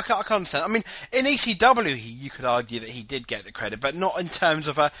 I can understand. I mean, in ECW, you could argue that he did get the credit, but not in terms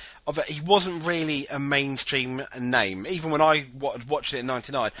of he wasn't really a mainstream name. Even when I watched it in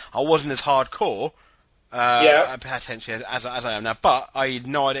 '99, I wasn't as hardcore, potentially as I am now. But I had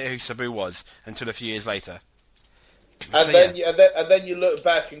no idea who Sabu was until a few years later. And then you look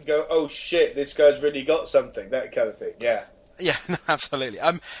back and go, "Oh shit, this guy's really got something." That kind of thing. Yeah. Yeah. No, absolutely.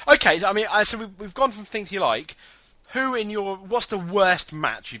 Okay. So, I mean, so we've gone from things you like. What's the worst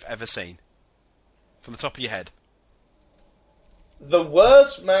match you've ever seen? From the top of your head. The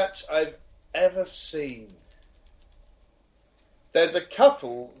worst match I've ever seen. There's a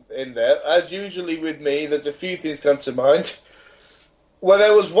couple in there. As usually with me, there's a few things come to mind. Well,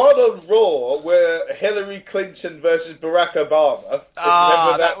 there was one on Raw where Hillary Clinton versus Barack Obama.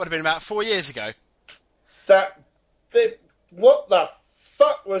 That would have been about 4 years ago. What the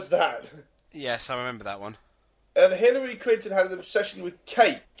fuck was that? Yes, I remember that one. And Hillary Clinton had an obsession with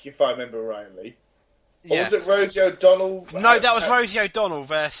cake, if I remember rightly. Or yes. was it Rosie O'Donnell? No, that was Rosie O'Donnell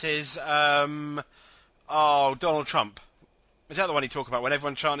versus Donald Trump. Is that the one you talk about when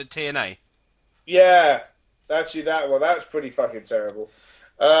everyone chanted TNA? Yeah, actually that one. That's pretty fucking terrible.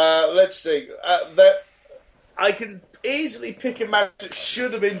 Let's see. I can easily pick a match that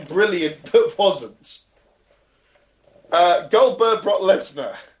should have been brilliant but wasn't. Goldberg Brock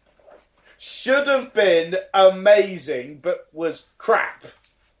Lesnar. Should have been amazing, but was crap,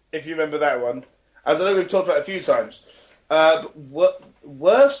 if you remember that one. As I know we've talked about it a few times.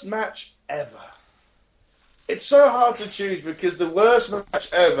 Worst match ever. It's so hard to choose because the worst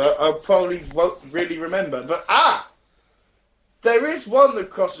match ever I probably won't really remember. But, there is one that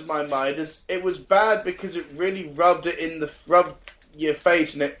crosses my mind. It was bad because it really rubbed your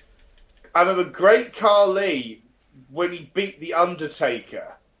face in it. I remember Great Khali when he beat The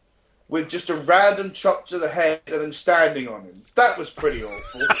Undertaker. With just a random chop to the head and then standing on him. That was pretty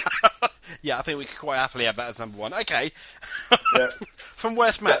awful. Yeah, I think we could quite happily have that as number one. Okay. Yeah. From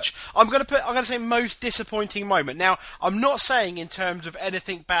worst match, I'm going to say most disappointing moment. Now, I'm not saying in terms of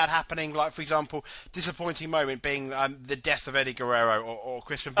anything bad happening, like for example, disappointing moment being the death of Eddie Guerrero or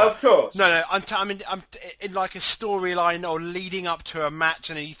Christian Bale. Of course. No. I'm in like a storyline or leading up to a match,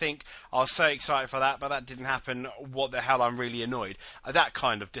 and you think, I was so excited for that, but that didn't happen. What the hell? I'm really annoyed. That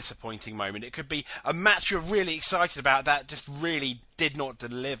kind of disappointing moment. It could be a match you're really excited about that just really did not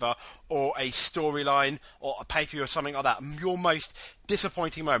deliver, or a storyline, or a pay-per-view, or something like that. Your most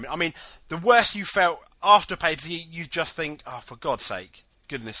disappointing moment. I mean, the worst you felt after pay-per-view, you just think, oh, for God's sake,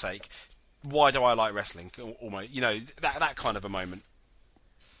 goodness sake, why do I like wrestling? Almost, that kind of a moment.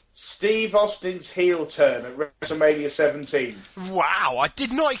 Steve Austin's heel turn at WrestleMania 17. Wow, I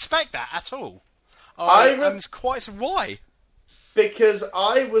did not expect that at all. It's quite why? Because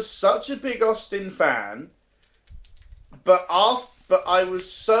I was such a big Austin fan, but I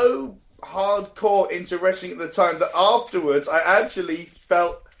was so hardcore into wrestling at the time that afterwards I actually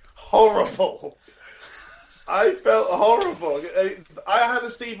felt horrible. I felt horrible. I had a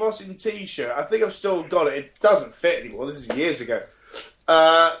Steve Austin t-shirt. I think I've still got it. It doesn't fit anymore. This is years ago.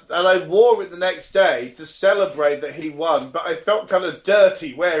 And I wore it the next day to celebrate that he won, but I felt kind of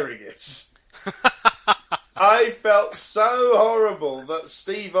dirty wearing it. I felt so horrible that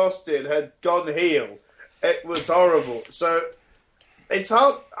Steve Austin had gone heel. It was horrible. So it's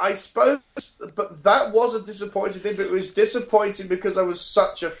hard, I suppose, but that was a disappointing thing, but it was disappointing because I was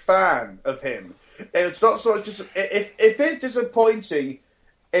such a fan of him. It's not so much if it's disappointing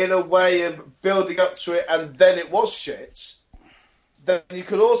in a way of building up to it and then it was shit, then you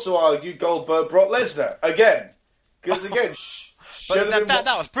could also argue Goldberg Brock Lesnar again. Because again, But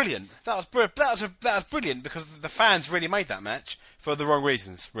that was brilliant. That was brilliant because the fans really made that match for the wrong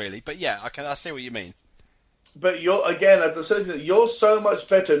reasons, really. But yeah, I see what you mean. But you're, again, as I said, you're so much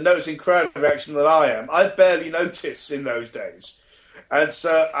better at noticing crowd reaction than I am. I barely noticed in those days. And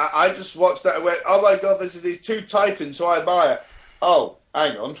so I just watched that and went, oh my God, this is these two titans who I admire. Oh,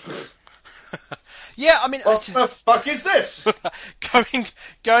 hang on. Yeah, I mean, what the fuck is this?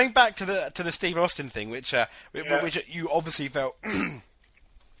 going back to the Steve Austin thing, which you obviously felt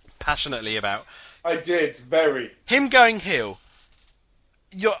passionately about. I did, very. Him going heel.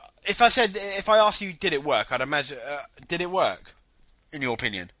 If I asked you, did it work? I'd imagine. Did it work? In your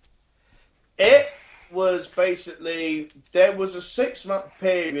opinion? It was basically, there was a 6-month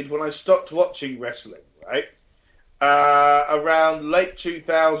period when I stopped watching wrestling, right? Around late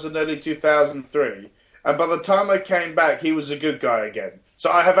 2000, early 2003. And by the time I came back, he was a good guy again. So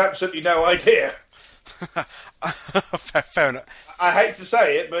I have absolutely no idea. Fair enough. I hate to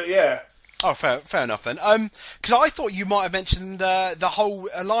say it, but yeah. Oh, fair enough then. Because I thought you might have mentioned the whole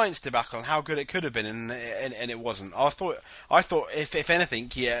Alliance debacle and how good it could have been, and it wasn't. I thought if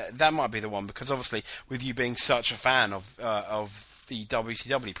anything, yeah, that might be the one, because obviously with you being such a fan of the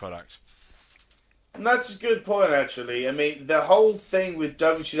WCW product. And that's a good point, actually. I mean, the whole thing with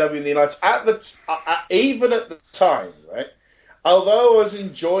WCW and the Alliance, even at the time, right? Although I was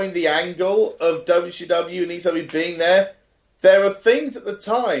enjoying the angle of WCW and ECW being there are things at the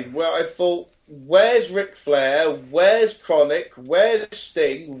time where I thought, where's Ric Flair? Where's Chronic? Where's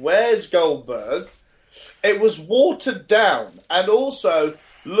Sting? Where's Goldberg? It was watered down. And also,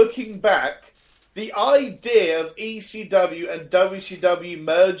 looking back, the idea of ECW and WCW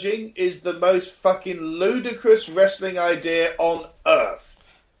merging is the most fucking ludicrous wrestling idea on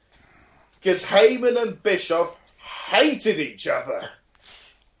earth. Because Heyman and Bischoff hated each other.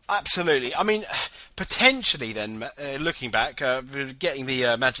 Absolutely. I mean, potentially then, looking back, getting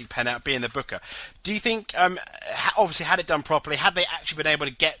the magic pen out, being the booker, do you think, obviously, had it done properly, had they actually been able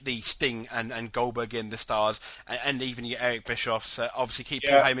to get the Sting and Goldberg in the stars, and even your Eric Bischoffs, obviously keep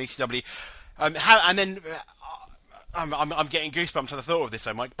Paul Heyman ECW, and then... I'm getting goosebumps at the thought of this,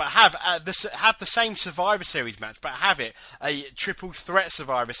 Mike. But have the same Survivor Series match, but have it a triple threat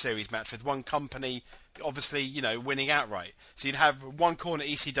Survivor Series match with one company, obviously, winning outright. So you'd have one corner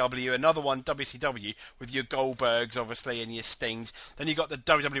ECW, another one WCW with your Goldbergs, obviously, and your Stings. Then you got the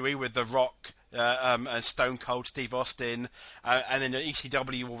WWE with The Rock and Stone Cold Steve Austin, and then the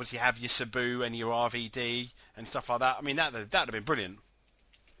ECW you obviously have your Sabu and your RVD and stuff like that. I mean, that'd have been brilliant.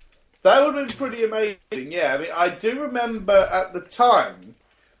 That would have been pretty amazing, yeah. I mean, I do remember at the time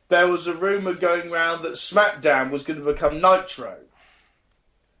there was a rumour going around that SmackDown was going to become Nitro.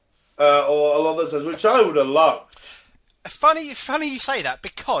 Or along those lines, which I would have loved. Funny you say that,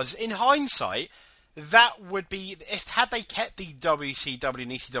 because in hindsight, that would be, had they kept the WCW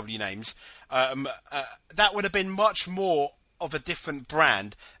and ECW names, that would have been much more of a different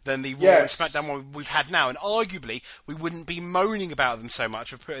brand than the Raw and SmackDown one we've had now, and arguably we wouldn't be moaning about them so much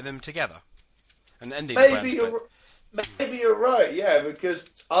for putting them together and ending the brand split. Maybe you're right, yeah, because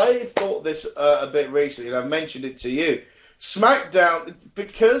I thought this a bit recently, and I mentioned it to you. SmackDown,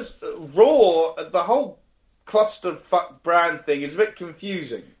 because Raw, the whole clusterfuck brand thing is a bit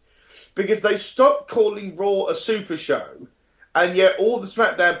confusing, because they stopped calling Raw a super show, and yet all the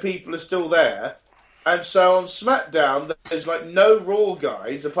SmackDown people are still there. And so on SmackDown, there's like no Raw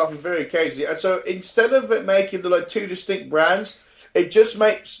guys, apart from very occasionally. And so instead of it making like two distinct brands, it just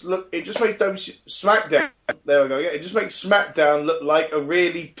makes SmackDown. There we go. Yeah, it just makes SmackDown look like a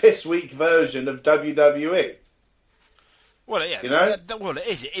really piss weak version of WWE. Well, yeah, well, it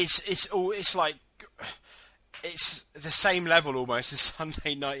is. It's like it's the same level almost as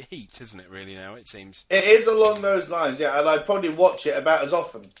Sunday Night Heat, isn't it? Really, now it seems it is along those lines. Yeah, and I'd probably watch it about as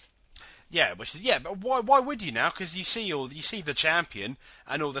often. Yeah, but why would you now? Because you see the champion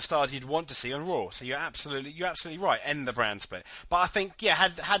and all the stars you'd want to see on Raw. So you're absolutely right. End the brand split. But I think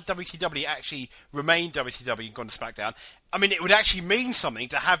had WCW actually remained WCW and gone to SmackDown, I mean, it would actually mean something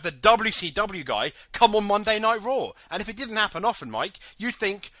to have the WCW guy come on Monday Night Raw. And if it didn't happen often, Mike, you'd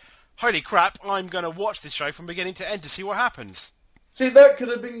think, holy crap, I'm going to watch this show from beginning to end to see what happens. See, that could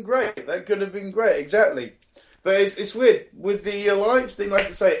have been great. Exactly. But it's weird. With the Alliance thing, like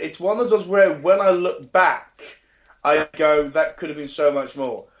I say, it's one of those where when I look back, I go, that could have been so much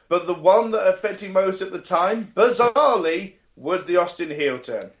more. But the one that affected me most at the time, bizarrely, was the Austin heel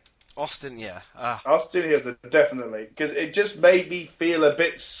turn. Austin, yeah. Austin heel turn, definitely. Because it just made me feel a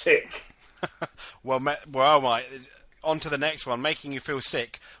bit sick. Well, mate, on to the next one. Making you feel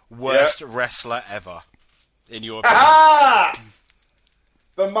sick. Worst wrestler ever, in your opinion. Ah!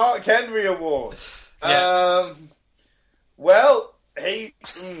 The Mark Henry Award. Yeah. Well,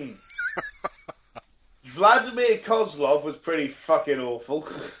 Vladimir Kozlov was pretty fucking awful.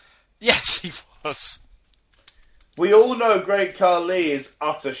 Yes, he was. We all know Great Khali is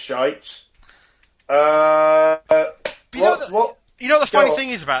utter shite. You know what the funny thing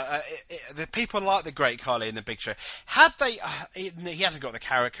is about the people like the Great Khali in the Big Show? Had they, he hasn't got the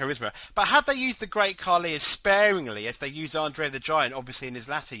charisma, but had they used the Great Khali as sparingly as they used Andre the Giant, obviously in his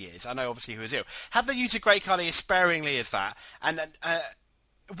latter years, I know obviously he was ill, had they used the Great Khali as sparingly as that, and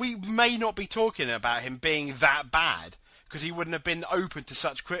we may not be talking about him being that bad, because he wouldn't have been open to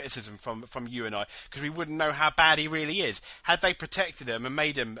such criticism from you and I, because we wouldn't know how bad he really is. Had they protected him and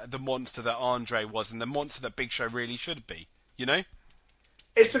made him the monster that Andre was, and the monster that Big Show really should be, you know?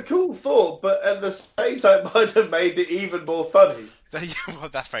 It's a cool thought, but at the same time, might have made it even more funny. Well,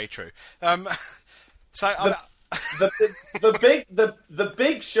 that's very true. The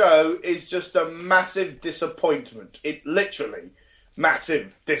Big Show is just a massive disappointment. It literally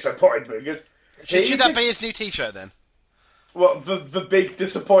massive disappointment. Because should that be his new T-shirt then? What, the big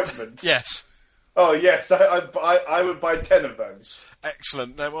disappointment? Yes. Oh yes, I would buy 10 of those.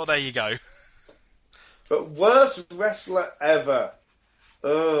 Excellent. Well, there you go. But worst wrestler ever.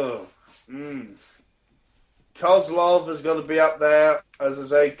 Kozlov is going to be up there. As I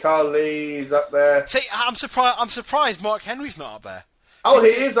say, Khali's up there. See, I'm surprised Mark Henry's not up there. Oh, he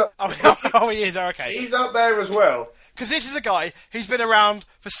is up. Oh, he is. Oh, okay. He's up there as well. Because this is a guy who's been around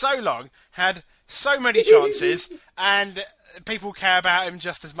for so long, had so many chances, and people care about him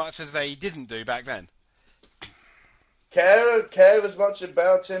just as much as they didn't do back then. Care as much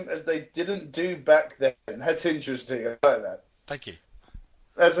about him as they didn't do back then. That's interesting. I like that. Thank you.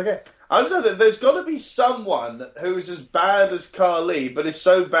 That's okay. I don't know that there's got to be someone who's as bad as Khali, but is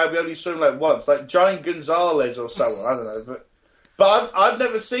so bad we only saw him like once, like Giant Gonzalez or someone. I don't know, but I've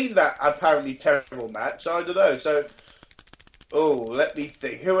never seen that apparently terrible match. So I don't know. So, let me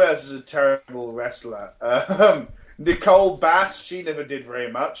think. Who else is a terrible wrestler? Nicole Bass. She never did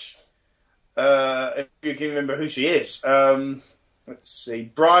very much. If you can remember who she is. Let's see.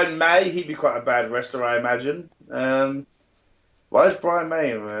 Brian May. He'd be quite a bad wrestler, I imagine. Why is Brian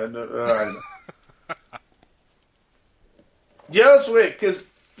May in there? Yeah, that's weird, because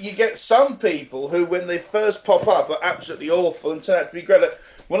you get some people who, when they first pop up, are absolutely awful and turn out to be great. Like,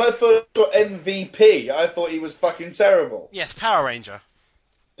 when I first saw MVP, I thought he was fucking terrible. Yes, Power Ranger.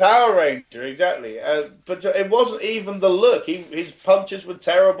 Power Ranger, exactly. But it wasn't even the look. His punches were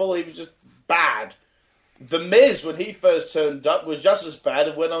terrible. He was just bad. The Miz, when he first turned up, was just as bad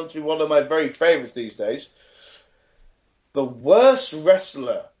and went on to be one of my very favourites these days. The worst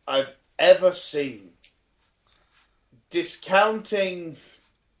wrestler I've ever seen, discounting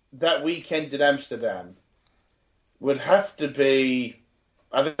that weekend in Amsterdam, would have to be...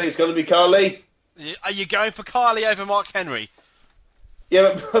 I think it's got to be Khali. Are you going for Khali over Mark Henry?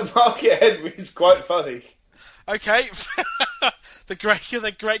 Yeah, but Mark Henry is quite funny. Okay.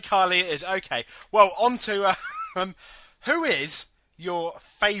 the great Khali is okay. Well, on to... who is... your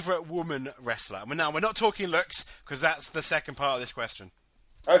favourite woman wrestler? Well, now, we're not talking looks, because that's the second part of this question.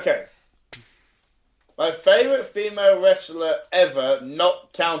 Okay. My favourite female wrestler ever,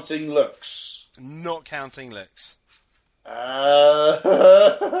 not counting looks. Not counting looks.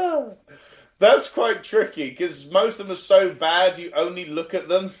 That's quite tricky, because most of them are so bad, you only look at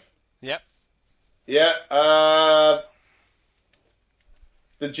them. Yep. Yeah.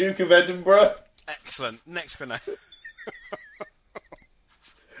 The Duke of Edinburgh. Excellent. Next one.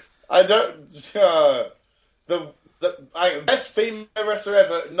 I don't... the best female wrestler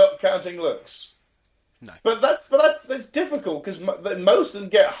ever, not counting looks. No. But that's difficult, because most of them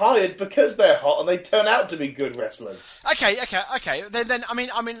get hired because they're hot and they turn out to be good wrestlers. Okay. Then I mean,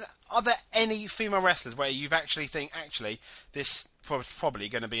 are there any female wrestlers where you've actually think, this probably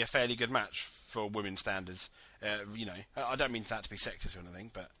going to be a fairly good match for women's standards? I don't mean that to be sexist or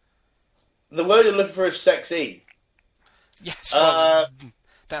anything, but... The word you're looking for is sexy. Yes, well,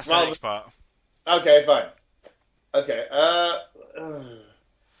 that's the next part. Okay, fine. Okay,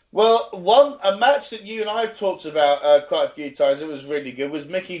 well, a match that you and I talked about quite a few times, it was really good, was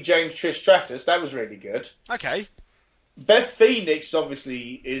Mickie James Trish Stratus. That was really good. Okay. Beth Phoenix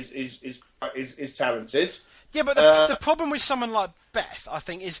obviously is talented. Yeah, but the problem with someone like Beth, I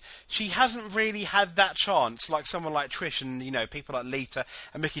think, is she hasn't really had that chance like someone like Trish and, people like Lita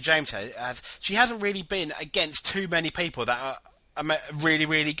and Mickie James has. She hasn't really been against too many people that are really,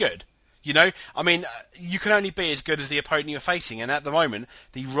 really good. I mean, you can only be as good as the opponent you're facing, and at the moment,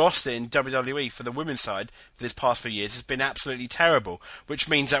 the roster in WWE for the women's side for this past few years has been absolutely terrible, which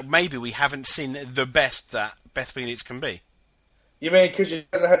means that maybe we haven't seen the best that Beth Phoenix can be. You mean because you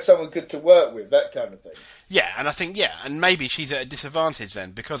hasn't had someone good to work with, that kind of thing? Yeah, and I think, and maybe she's at a disadvantage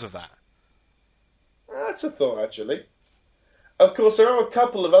then because of that. That's a thought, actually. Of course, there are a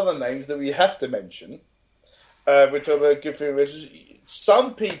couple of other names that we have to mention, which are good for reasons.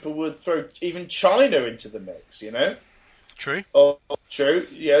 Some people would throw even China into the mix, you know? True. Oh, true.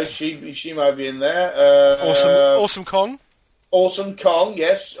 Yeah, she might be in there. Awesome Kong. Awesome Kong,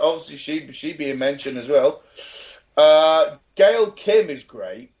 yes. Obviously, she'd be a mention as well. Gail Kim is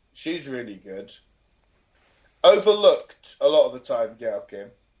great. She's really good. Overlooked a lot of the time, Gail Kim.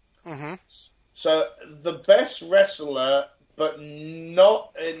 Mm-hmm. So, the best wrestler, but not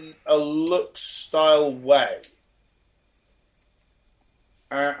in a look-style way.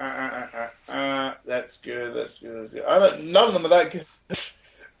 That's good. None of them are that good.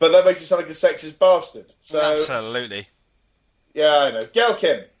 But that makes you sound like a sexist bastard. So, absolutely. Yeah, I know. Gail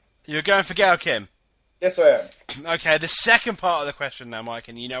Kim. You're going for Gail Kim? Yes, I am. Okay, the second part of the question now, Mike,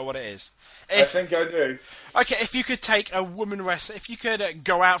 and you know what it is. I think I do. Okay, if you could take a woman wrestler, if you could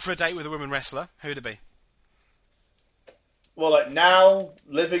go out for a date with a woman wrestler, who would it be? Well, like now,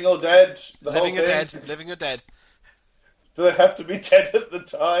 living or dead? Living or dead. Living or dead. Do they have to be dead at the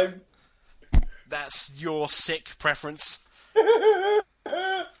time? That's your sick preference.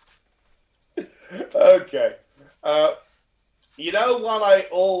 Okay. You know one I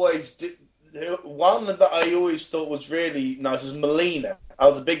always did... One that I always thought was really nice was Melina. I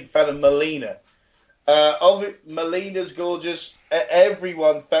was a big fan of Melina. Melina's gorgeous.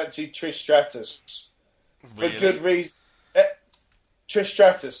 Everyone fancied Trish Stratus. Really? For good reason. Trish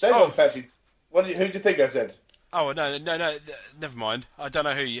Stratus. Everyone fancied... Who do you think I said? Oh, no, never mind. I don't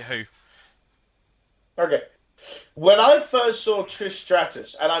know who. Okay. When I first saw Trish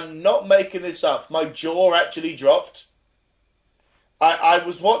Stratus, and I'm not making this up, my jaw actually dropped. I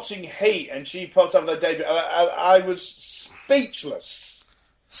was watching Heat, and she popped up on her debut, and I was speechless.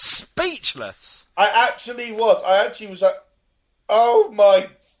 Speechless? I actually was. I actually was like, oh my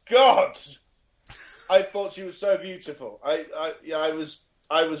God. I thought she was so beautiful. I was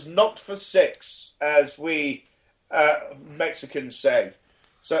knocked for six, as we Mexicans say.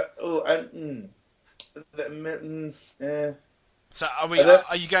 So, So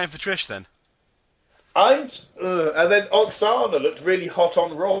are you going for Trish then? And then Oksana looked really hot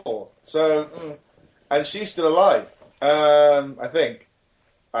on Raw. So, and she's still alive. I think.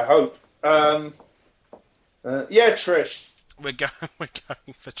 I hope. Yeah, Trish. We're going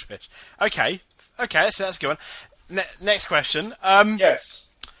for Trish. Okay, so that's a good one. Next question. Yes.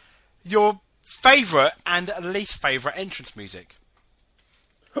 Your favourite and least favourite entrance music?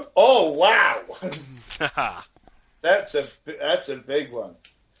 Oh wow, that's a big one.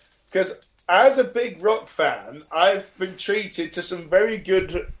 Because as a big rock fan, I've been treated to some very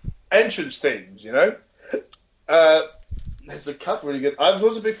good entrance themes. You know, there's a couple really good. I was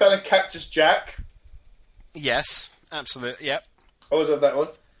also a big fan of Cactus Jack. Yes, absolutely. Yep. I always have that one.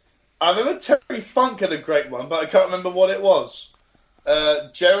 I remember Terry Funk had a great one, but I can't remember what it was.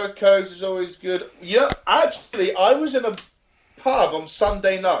 Jericho's is always good. Yeah, actually, I was in a pub on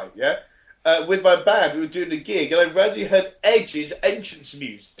Sunday night, with my band. We were doing a gig, and I gradually heard Edge's entrance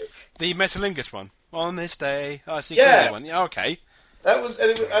music. The Metalingus one. On this day. Oh, I see. Yeah. One. Yeah, okay. That was,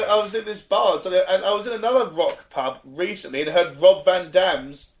 I was in this bar, and I was in another rock pub recently, and heard Rob Van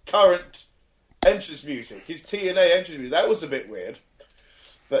Dam's current entrance music, his TNA entrance music. That was a bit weird.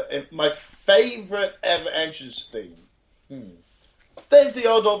 But my favourite ever entrance theme. There's the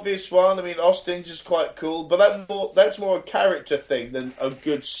odd obvious one. I mean, Austin's is quite cool, but that's more a character thing than a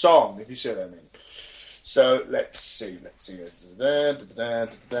good song, if you see what I mean. So, let's see.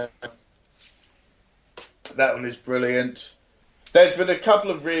 That one is brilliant. There's been a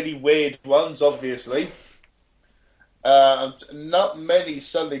couple of really weird ones, obviously. Not many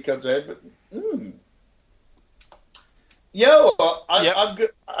suddenly come to head, but... You know what? I'm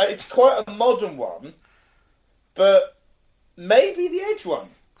good. It's quite a modern one, but maybe the Edge one.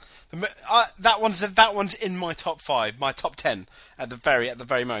 That one's in my top 5, my top 10 at the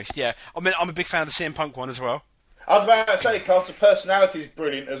very most. Yeah, I mean I'm a big fan of the CM Punk one as well. I was about to say, Carter's personality is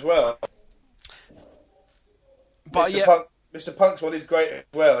brilliant as well. But Mr. Punk's one is great as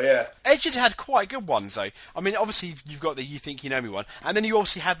well. Yeah, Edge has had quite good ones though. I mean, obviously you've got the You Think You Know Me one, and then you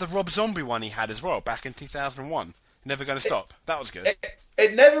also had the Rob Zombie one he had as well back in 2001. Never Gonna Stop. That was good.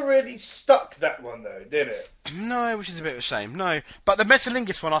 It never really stuck, that one, though, did it? No, which is a bit of a shame. No. But the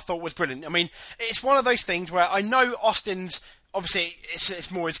Metalingus one I thought was brilliant. I mean, it's one of those things where I know Austin's, obviously,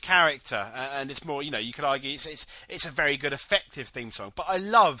 it's more his character, and it's more, you could argue it's a very good, effective theme song. But I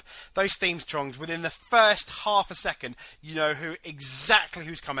love those theme songs within the first half a second, you know exactly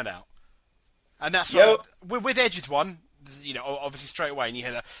who's coming out. And that's with Edge's one, you know, obviously straight away, and you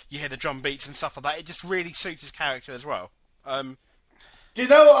hear the drum beats and stuff like that. It just really suits his character as well. Do you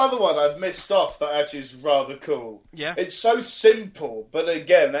know what other one I've missed off that actually is rather cool? Yeah. It's so simple, but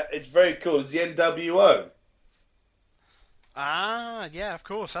again, it's very cool. It's the NWO. Ah, yeah, of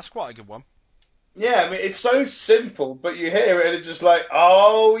course. That's quite a good one. Yeah, I mean, it's so simple, but you hear it and it's just like,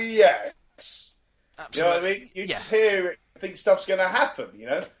 oh, yes. Absolutely. You know what I mean? You just hear it and think stuff's going to happen, you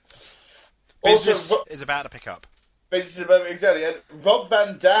know? Business is about to pick up. Exactly. And Rob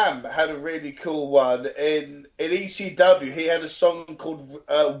Van Dam had a really cool one in ECW. He had a song called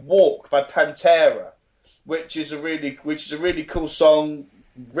 "Walk" by Pantera, which is a really cool song,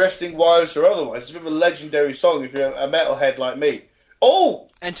 wrestling wise or otherwise. It's a bit of a legendary song if you're a metalhead like me. Oh,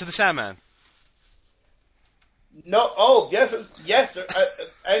 Enter the Sandman. No. Oh, yes.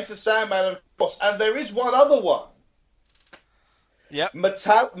 Enter Sandman, of course. And there is one other one. Yep.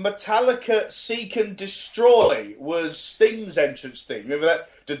 Metallica Seek and Destroy was Sting's entrance theme. Remember that?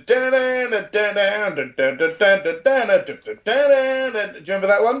 Do you remember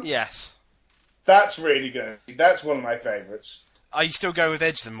that one? Yes. That's really good. That's one of my favourites. Are you still going with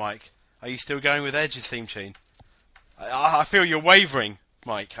Edge then, Mike? Are you still going with Edge's theme tune? I feel you're wavering,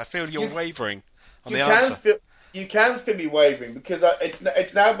 Mike. I feel you're wavering on the answer. You can feel me wavering because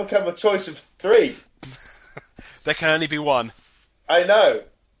it's now become a choice of three. There can only be one. I know.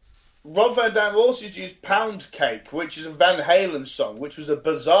 Rob Van Dam also used Pound Cake, which is a Van Halen song, which was a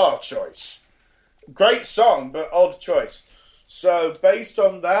bizarre choice. Great song, but odd choice. So, based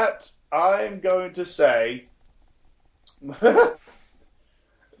on that, I'm going to say... I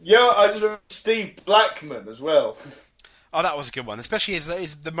just remember Steve Blackman as well. Oh, that was a good one, especially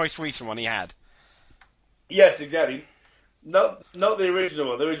is the most recent one he had. Yes, exactly. Not the original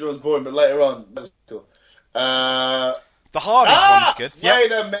one. The original was boring, but later on, that was cool. The hardest one's good.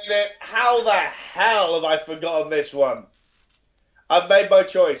 Wait a minute. How the hell have I forgotten this one? I've made my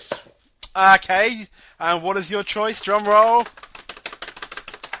choice. Okay, and what is your choice? Drum roll.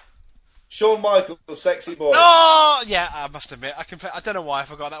 Shawn Michaels, Sexy Boy. Oh, yeah, I must admit. I don't know why I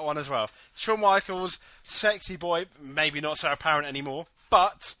forgot that one as well. Shawn Michaels, Sexy Boy, maybe not so apparent anymore,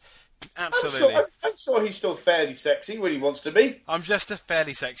 but absolutely. I'm sure he's still fairly sexy when he wants to be. I'm just a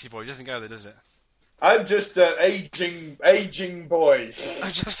fairly sexy boy. It doesn't go there, does it? I'm just an aging boy.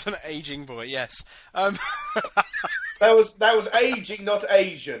 I'm just an aging boy, yes. That was aging, not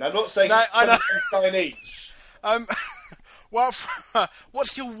Asian. I'm not saying Chinese. Well,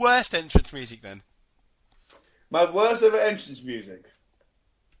 what's your worst entrance music then? My worst ever entrance music?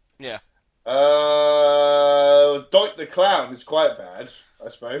 Yeah. Doink the Clown is quite bad, I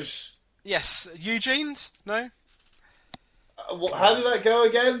suppose. Yes. Eugene's? No? How did that go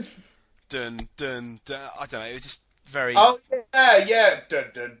again? Dun, dun, dun. I don't know. It was just very... Oh, yeah. Dun,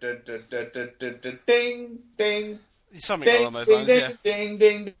 dun, dun, dun, dun, dun, dun, dun, ding, ding. Something ding, along those ding, lines, ding, yeah. Ding,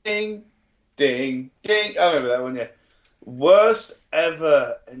 ding, ding, ding, ding. I remember that one, yeah. Worst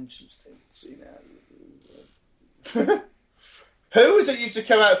ever entrance thing. Let's see now. Who was it used to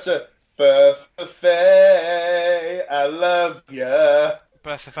come out to Bertha Faye, I love ya?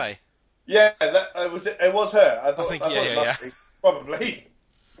 Bertha Faye? Yeah, it was her. I think yeah. Probably.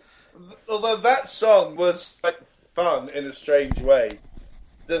 Although that song was like fun in a strange way.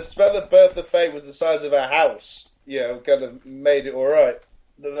 The spell of Bertha Faye was the size of a house. Kind of made it alright.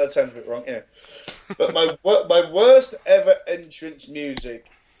 That sounds a bit wrong, But my worst ever entrance music.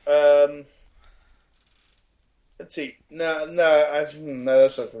 Let's see. No, that's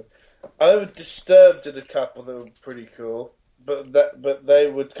not good. I was Disturbed in a couple that were pretty cool, but they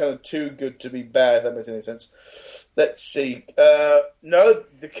were kind of too good to be bad. If that makes any sense. Let's see. No,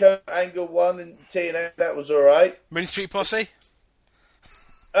 the Kurt Angle one in TNA, that was all right. Main Street Posse.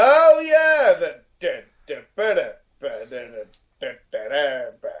 Oh yeah, but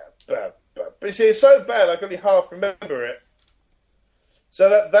see, it's so bad I can only half remember it.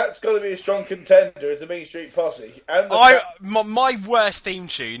 So that's got to be a strong contender as the Mean Street Posse. And my worst theme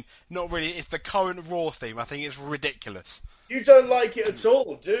tune, not really, is the current Raw theme. I think it's ridiculous. You don't like it at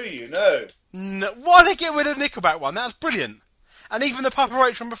all, do you? No. Why did they get rid of the Nickelback one? That was brilliant. And even the Papa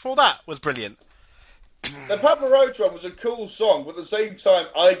Roach one before that was brilliant. The Papa Roach one was a cool song, but at the same time,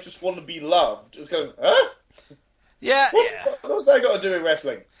 I just want to be loved. It was going, huh? Yeah. What's that got to do with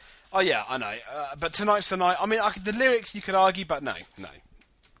wrestling? Oh yeah, I know. But Tonight's the Night. I mean, the lyrics you could argue, but no,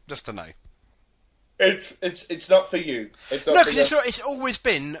 just a no. It's not for you. No, because it's always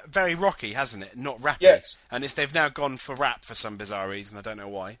been very rocky, hasn't it? Not rappy. Yes. And they've now gone for rap for some bizarre reason. I don't know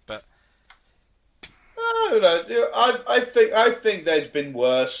why, but I don't know. I think there's been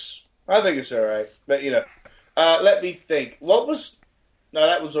worse. I think it's all right, but let me think.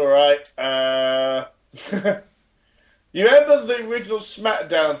 That was all right. You remember the original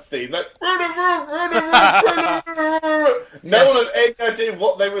SmackDown theme? Like, no one had any idea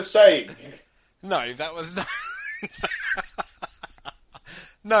what they were saying. No, that was not...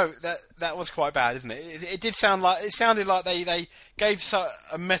 No, that was quite bad, isn't it? It did sound like it sounded like they gave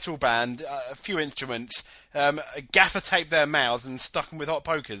a metal band a few instruments, gaffer taped their mouths and stuck them with hot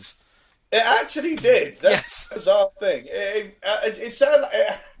pokers. It actually did. That's a bizarre thing. It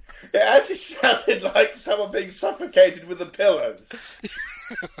actually sounded like someone being suffocated with a pillow.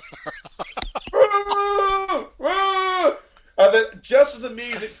 And then, just as the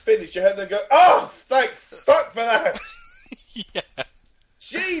music finished, you heard them go, "Oh, thank fuck for that!" Yeah.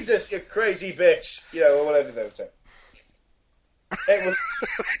 Jesus, you crazy bitch! You know, or whatever they were saying. It was.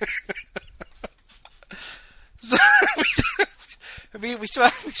 we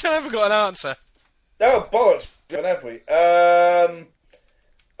still haven't got an answer. Oh, bollocks! Have we?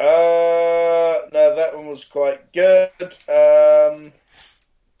 No, that one was quite good.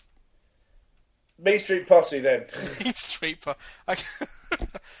 Mean Street Posse, then. Mean Street Posse.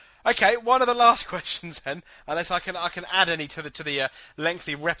 Okay, one of the last questions then, unless I can add any to the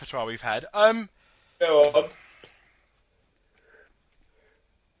lengthy repertoire we've had. Go on.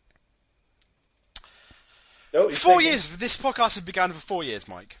 No, 4 years. This podcast has begun for 4 years,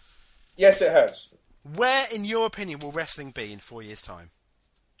 Mike. Yes, it has. Where, in your opinion, will wrestling be in 4 years' time?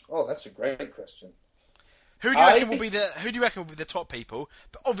 Oh, that's a great question. Who do you reckon will be the top people?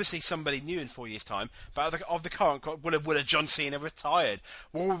 But obviously somebody new in 4 years' time. But of the current, will a John Cena retired?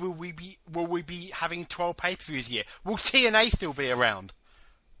 Will we be having 12 pay-per-views a year? Will TNA still be around?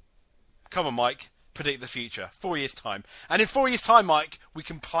 Come on, Mike. Predict the future. 4 years' time. And in 4 years' time, Mike, we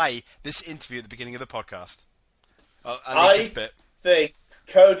can play this interview at the beginning of the podcast. At least this bit. I think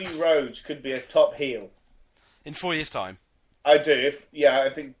Cody Rhodes could be a top heel. In 4 years' time? I do. I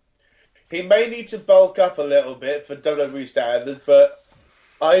think he may need to bulk up a little bit for WWE standards, but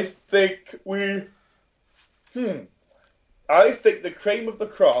I think I think the cream of the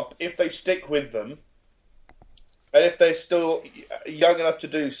crop, if they stick with them, and if they're still young enough to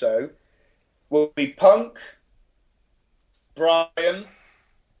do so, will be Punk, Bryan,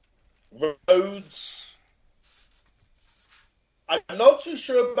 Rhodes. I'm not too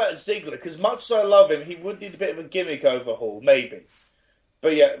sure about Ziggler, because much as I love him, he would need a bit of a gimmick overhaul, maybe.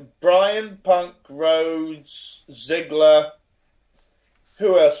 But yeah, Bryan, Punk, Rhodes, Ziggler.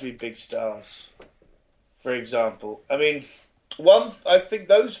 Who else would be big stars, for example? I mean, I think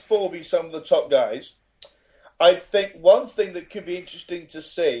those four will be some of the top guys. I think one thing that could be interesting to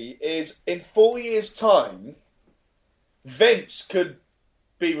see is in 4 years' time, Vince could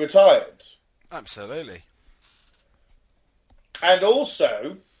be retired. Absolutely. And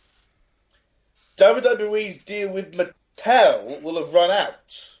also, WWE's deal with Mattel will have run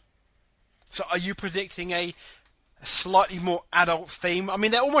out. So are you predicting a slightly more adult theme? I mean,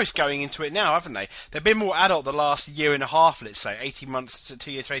 they're almost going into it now, haven't they? They've been more adult the last year and a half, let's say, 18 months to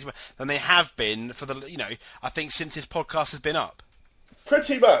 2 years to 18 months, than they have been for I think since this podcast has been up.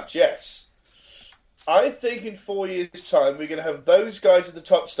 Pretty much, yes. I think in 4 years' time, we're going to have those guys as the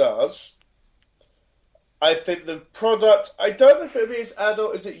top stars. I think the product, I don't know if it'll be as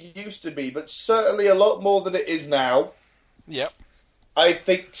adult as it used to be, but certainly a lot more than it is now. Yep. I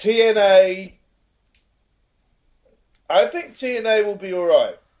think TNA will be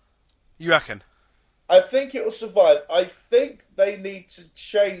alright. You reckon? I think it will survive. I think they need to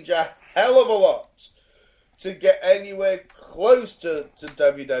change a hell of a lot to get anywhere close to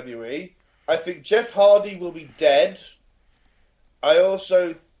WWE. I think Jeff Hardy will be dead. I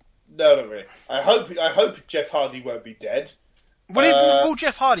also... No, not really. I hope Jeff Hardy won't be dead. Will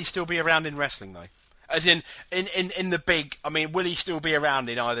Jeff Hardy still be around in wrestling, though? As in the big... I mean, will he still be around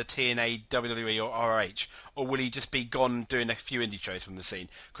in either TNA, WWE, or ROH? Or will he just be gone doing a few indie shows from the scene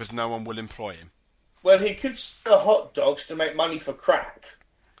because no one will employ him? Well, he could sell hot dogs to make money for crack.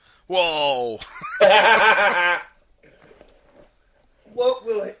 Whoa! What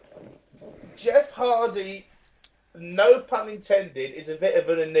will it... Jeff Hardy... No pun intended, is a bit of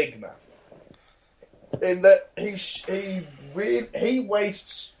an enigma. In that he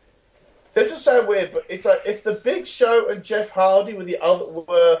wastes. This will sound weird, but it's like if the Big Show and Jeff Hardy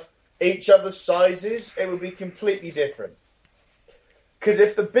were each other's sizes, it would be completely different. Because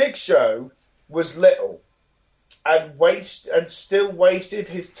if the Big Show was little and still wasted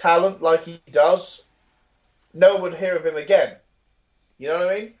his talent like he does, no one would hear of him again. You know what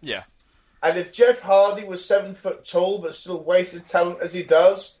I mean? Yeah. And if Jeff Hardy was 7 foot tall but still wasted talent as he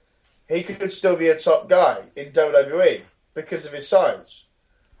does, he could still be a top guy in WWE because of his size.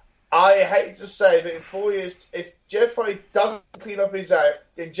 I hate to say that in 4 years, if Jeff Hardy doesn't clean up his act,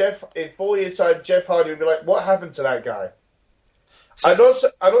 in 4 years' time, Jeff Hardy will be like, "What happened to that guy?" So,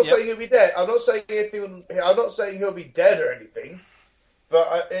 I'm not saying he'll be dead. I'm not saying anything. I'm not saying he'll be dead or anything.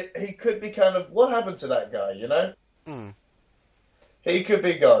 But he could be kind of, what happened to that guy? You know, he could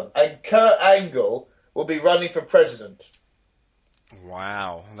be gone. And Kurt Angle will be running for president.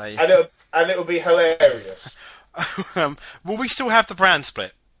 Wow, and it will be hilarious. Will we still have the brand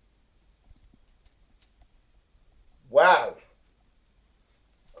split? Wow.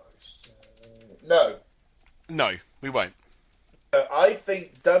 No. No, we won't. I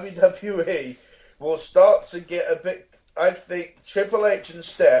think WWE will start to get a bit... I think Triple H and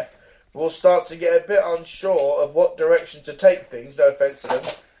Steph will start to get a bit unsure of what direction to take things, no offence to them,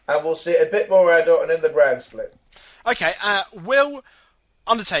 and we'll see it a bit more adult and in the brand split. Okay, will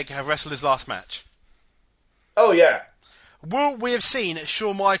Undertaker have wrestled his last match? Oh, yeah. Will we have seen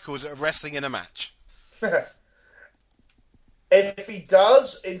Shawn Michaels wrestling in a match? If he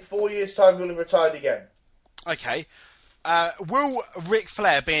does, in 4 years' time, he'll have retired again. Okay. Will Ric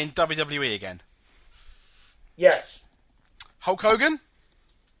Flair be in WWE again? Yes. Hulk Hogan?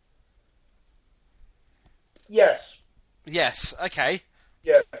 Yes. Yes, okay.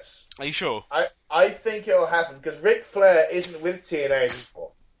 Yes. Are you sure? I think it'll happen, because Ric Flair isn't with TNA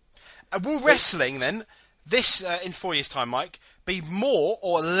anymore. Will wrestling, then, this in 4 years' time, Mike, be more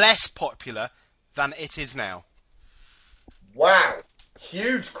or less popular than it is now? Wow.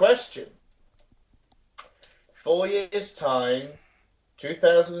 Huge question. 4 years' time,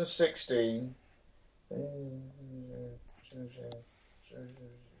 2016.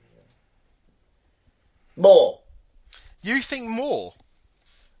 More. You think more?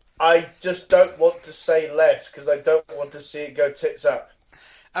 I just don't want to say less, because I don't want to see it go tits up.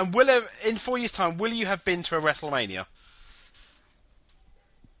 And in 4 years' time, will you have been to a WrestleMania?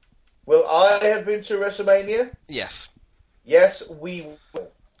 Will I have been to WrestleMania? Yes. Yes, we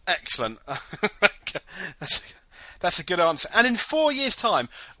will. Excellent. That's a good answer. And in 4 years' time,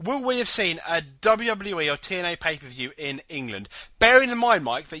 will we have seen a WWE or TNA pay-per-view in England? Bearing in mind,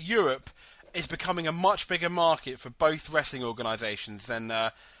 Mike, that Europe is becoming a much bigger market for both wrestling organisations than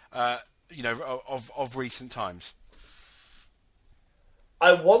of recent times.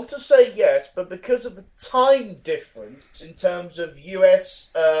 I want to say yes, but because of the time difference in terms of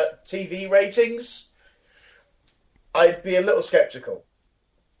US TV ratings, I'd be a little sceptical.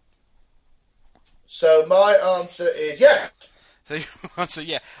 So my answer is yes. So your answer,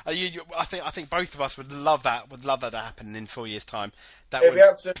 yeah. I think both of us would love that. Would love that to happen in 4 years' time. It'd be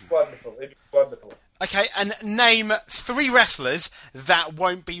absolutely wonderful. It'd be wonderful. Okay, and name 3 wrestlers that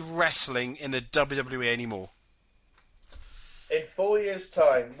won't be wrestling in the WWE anymore. In 4 years'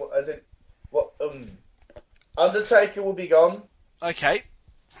 time, Undertaker will be gone. Okay.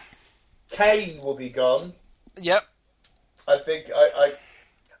 Kane will be gone. Yep. I think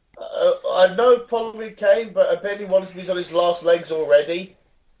I know probably Kane, but I bet he wants to be on his last legs already.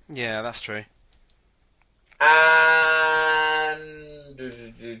 Yeah, that's true. And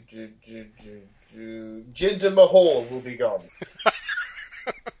Jinder Mahal will be gone.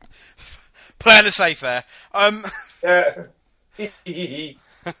 Playing it safe there.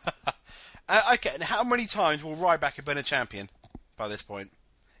 Okay, and how many times will Ryback have been a champion by this point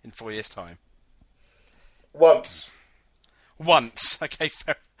in 4 years' time? Once. Okay,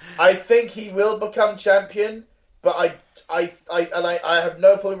 fair. I think he will become champion, but I have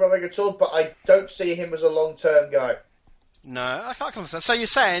no problem with Ryback at all, but I don't see him as a long-term guy. No, I can't understand. So you're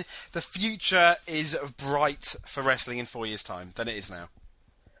saying the future is bright for wrestling in 4 years' time than it is now?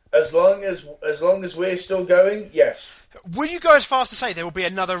 As long as we're still going, yes. Will you go as far as to say there will be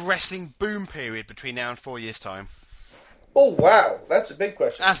another wrestling boom period between now and 4 years' time? Oh, wow. That's a big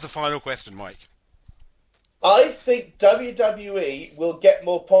question. As the final question, Mike. I think WWE will get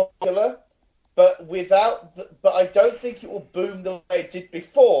more popular, but I don't think it will boom the way it did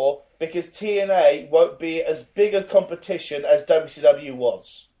before, because TNA won't be as big a competition as WCW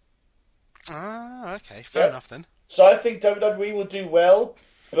was. Ah, okay. Fair enough then. So I think WWE will do well,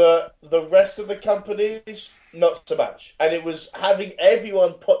 but the rest of the companies, not so much. And it was having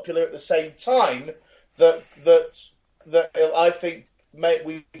everyone popular at the same time that I think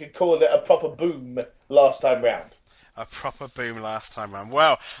we could call it a proper boom last time round. A proper boom last time round.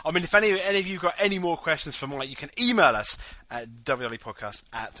 Well, I mean, if any of you got any more questions for Mike, you can email us at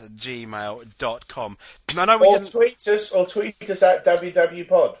wwpodcast@gmail.com. Tweet us at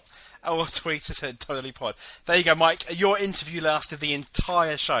WWPod. Or tweet us at WWPod. There you go, Mike. Your interview lasted the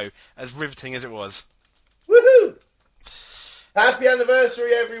entire show, as riveting as it was. Woohoo! Happy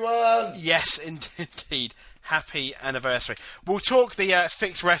anniversary, everyone! Yes, indeed. happy anniversary. We'll talk the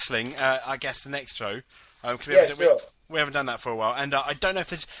Fixed Wrestling, I guess, the next show. Sure. We haven't done that for a while, and I don't know if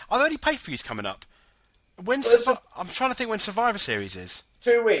there's... Are there any pay-per-views coming up? I'm trying to think when Survivor Series is.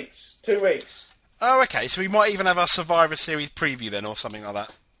 2 weeks. 2 weeks. Oh, okay, so we might even have our Survivor Series preview then, or something like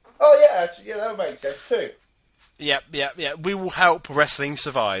that. Oh, yeah, actually, yeah, that makes sense, too. Yeah. We will help wrestling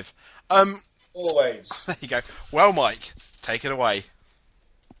survive. Always. There you go. Well, Mike, take it away.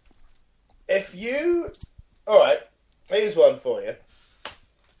 Alright, here's one for you.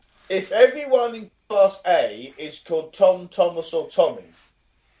 If everyone in Class A is called Tom, Thomas, or Tommy,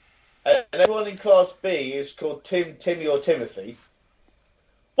 and everyone in Class B is called Tim, Timmy, or Timothy,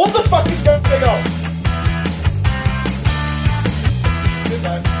 what the fuck is going on?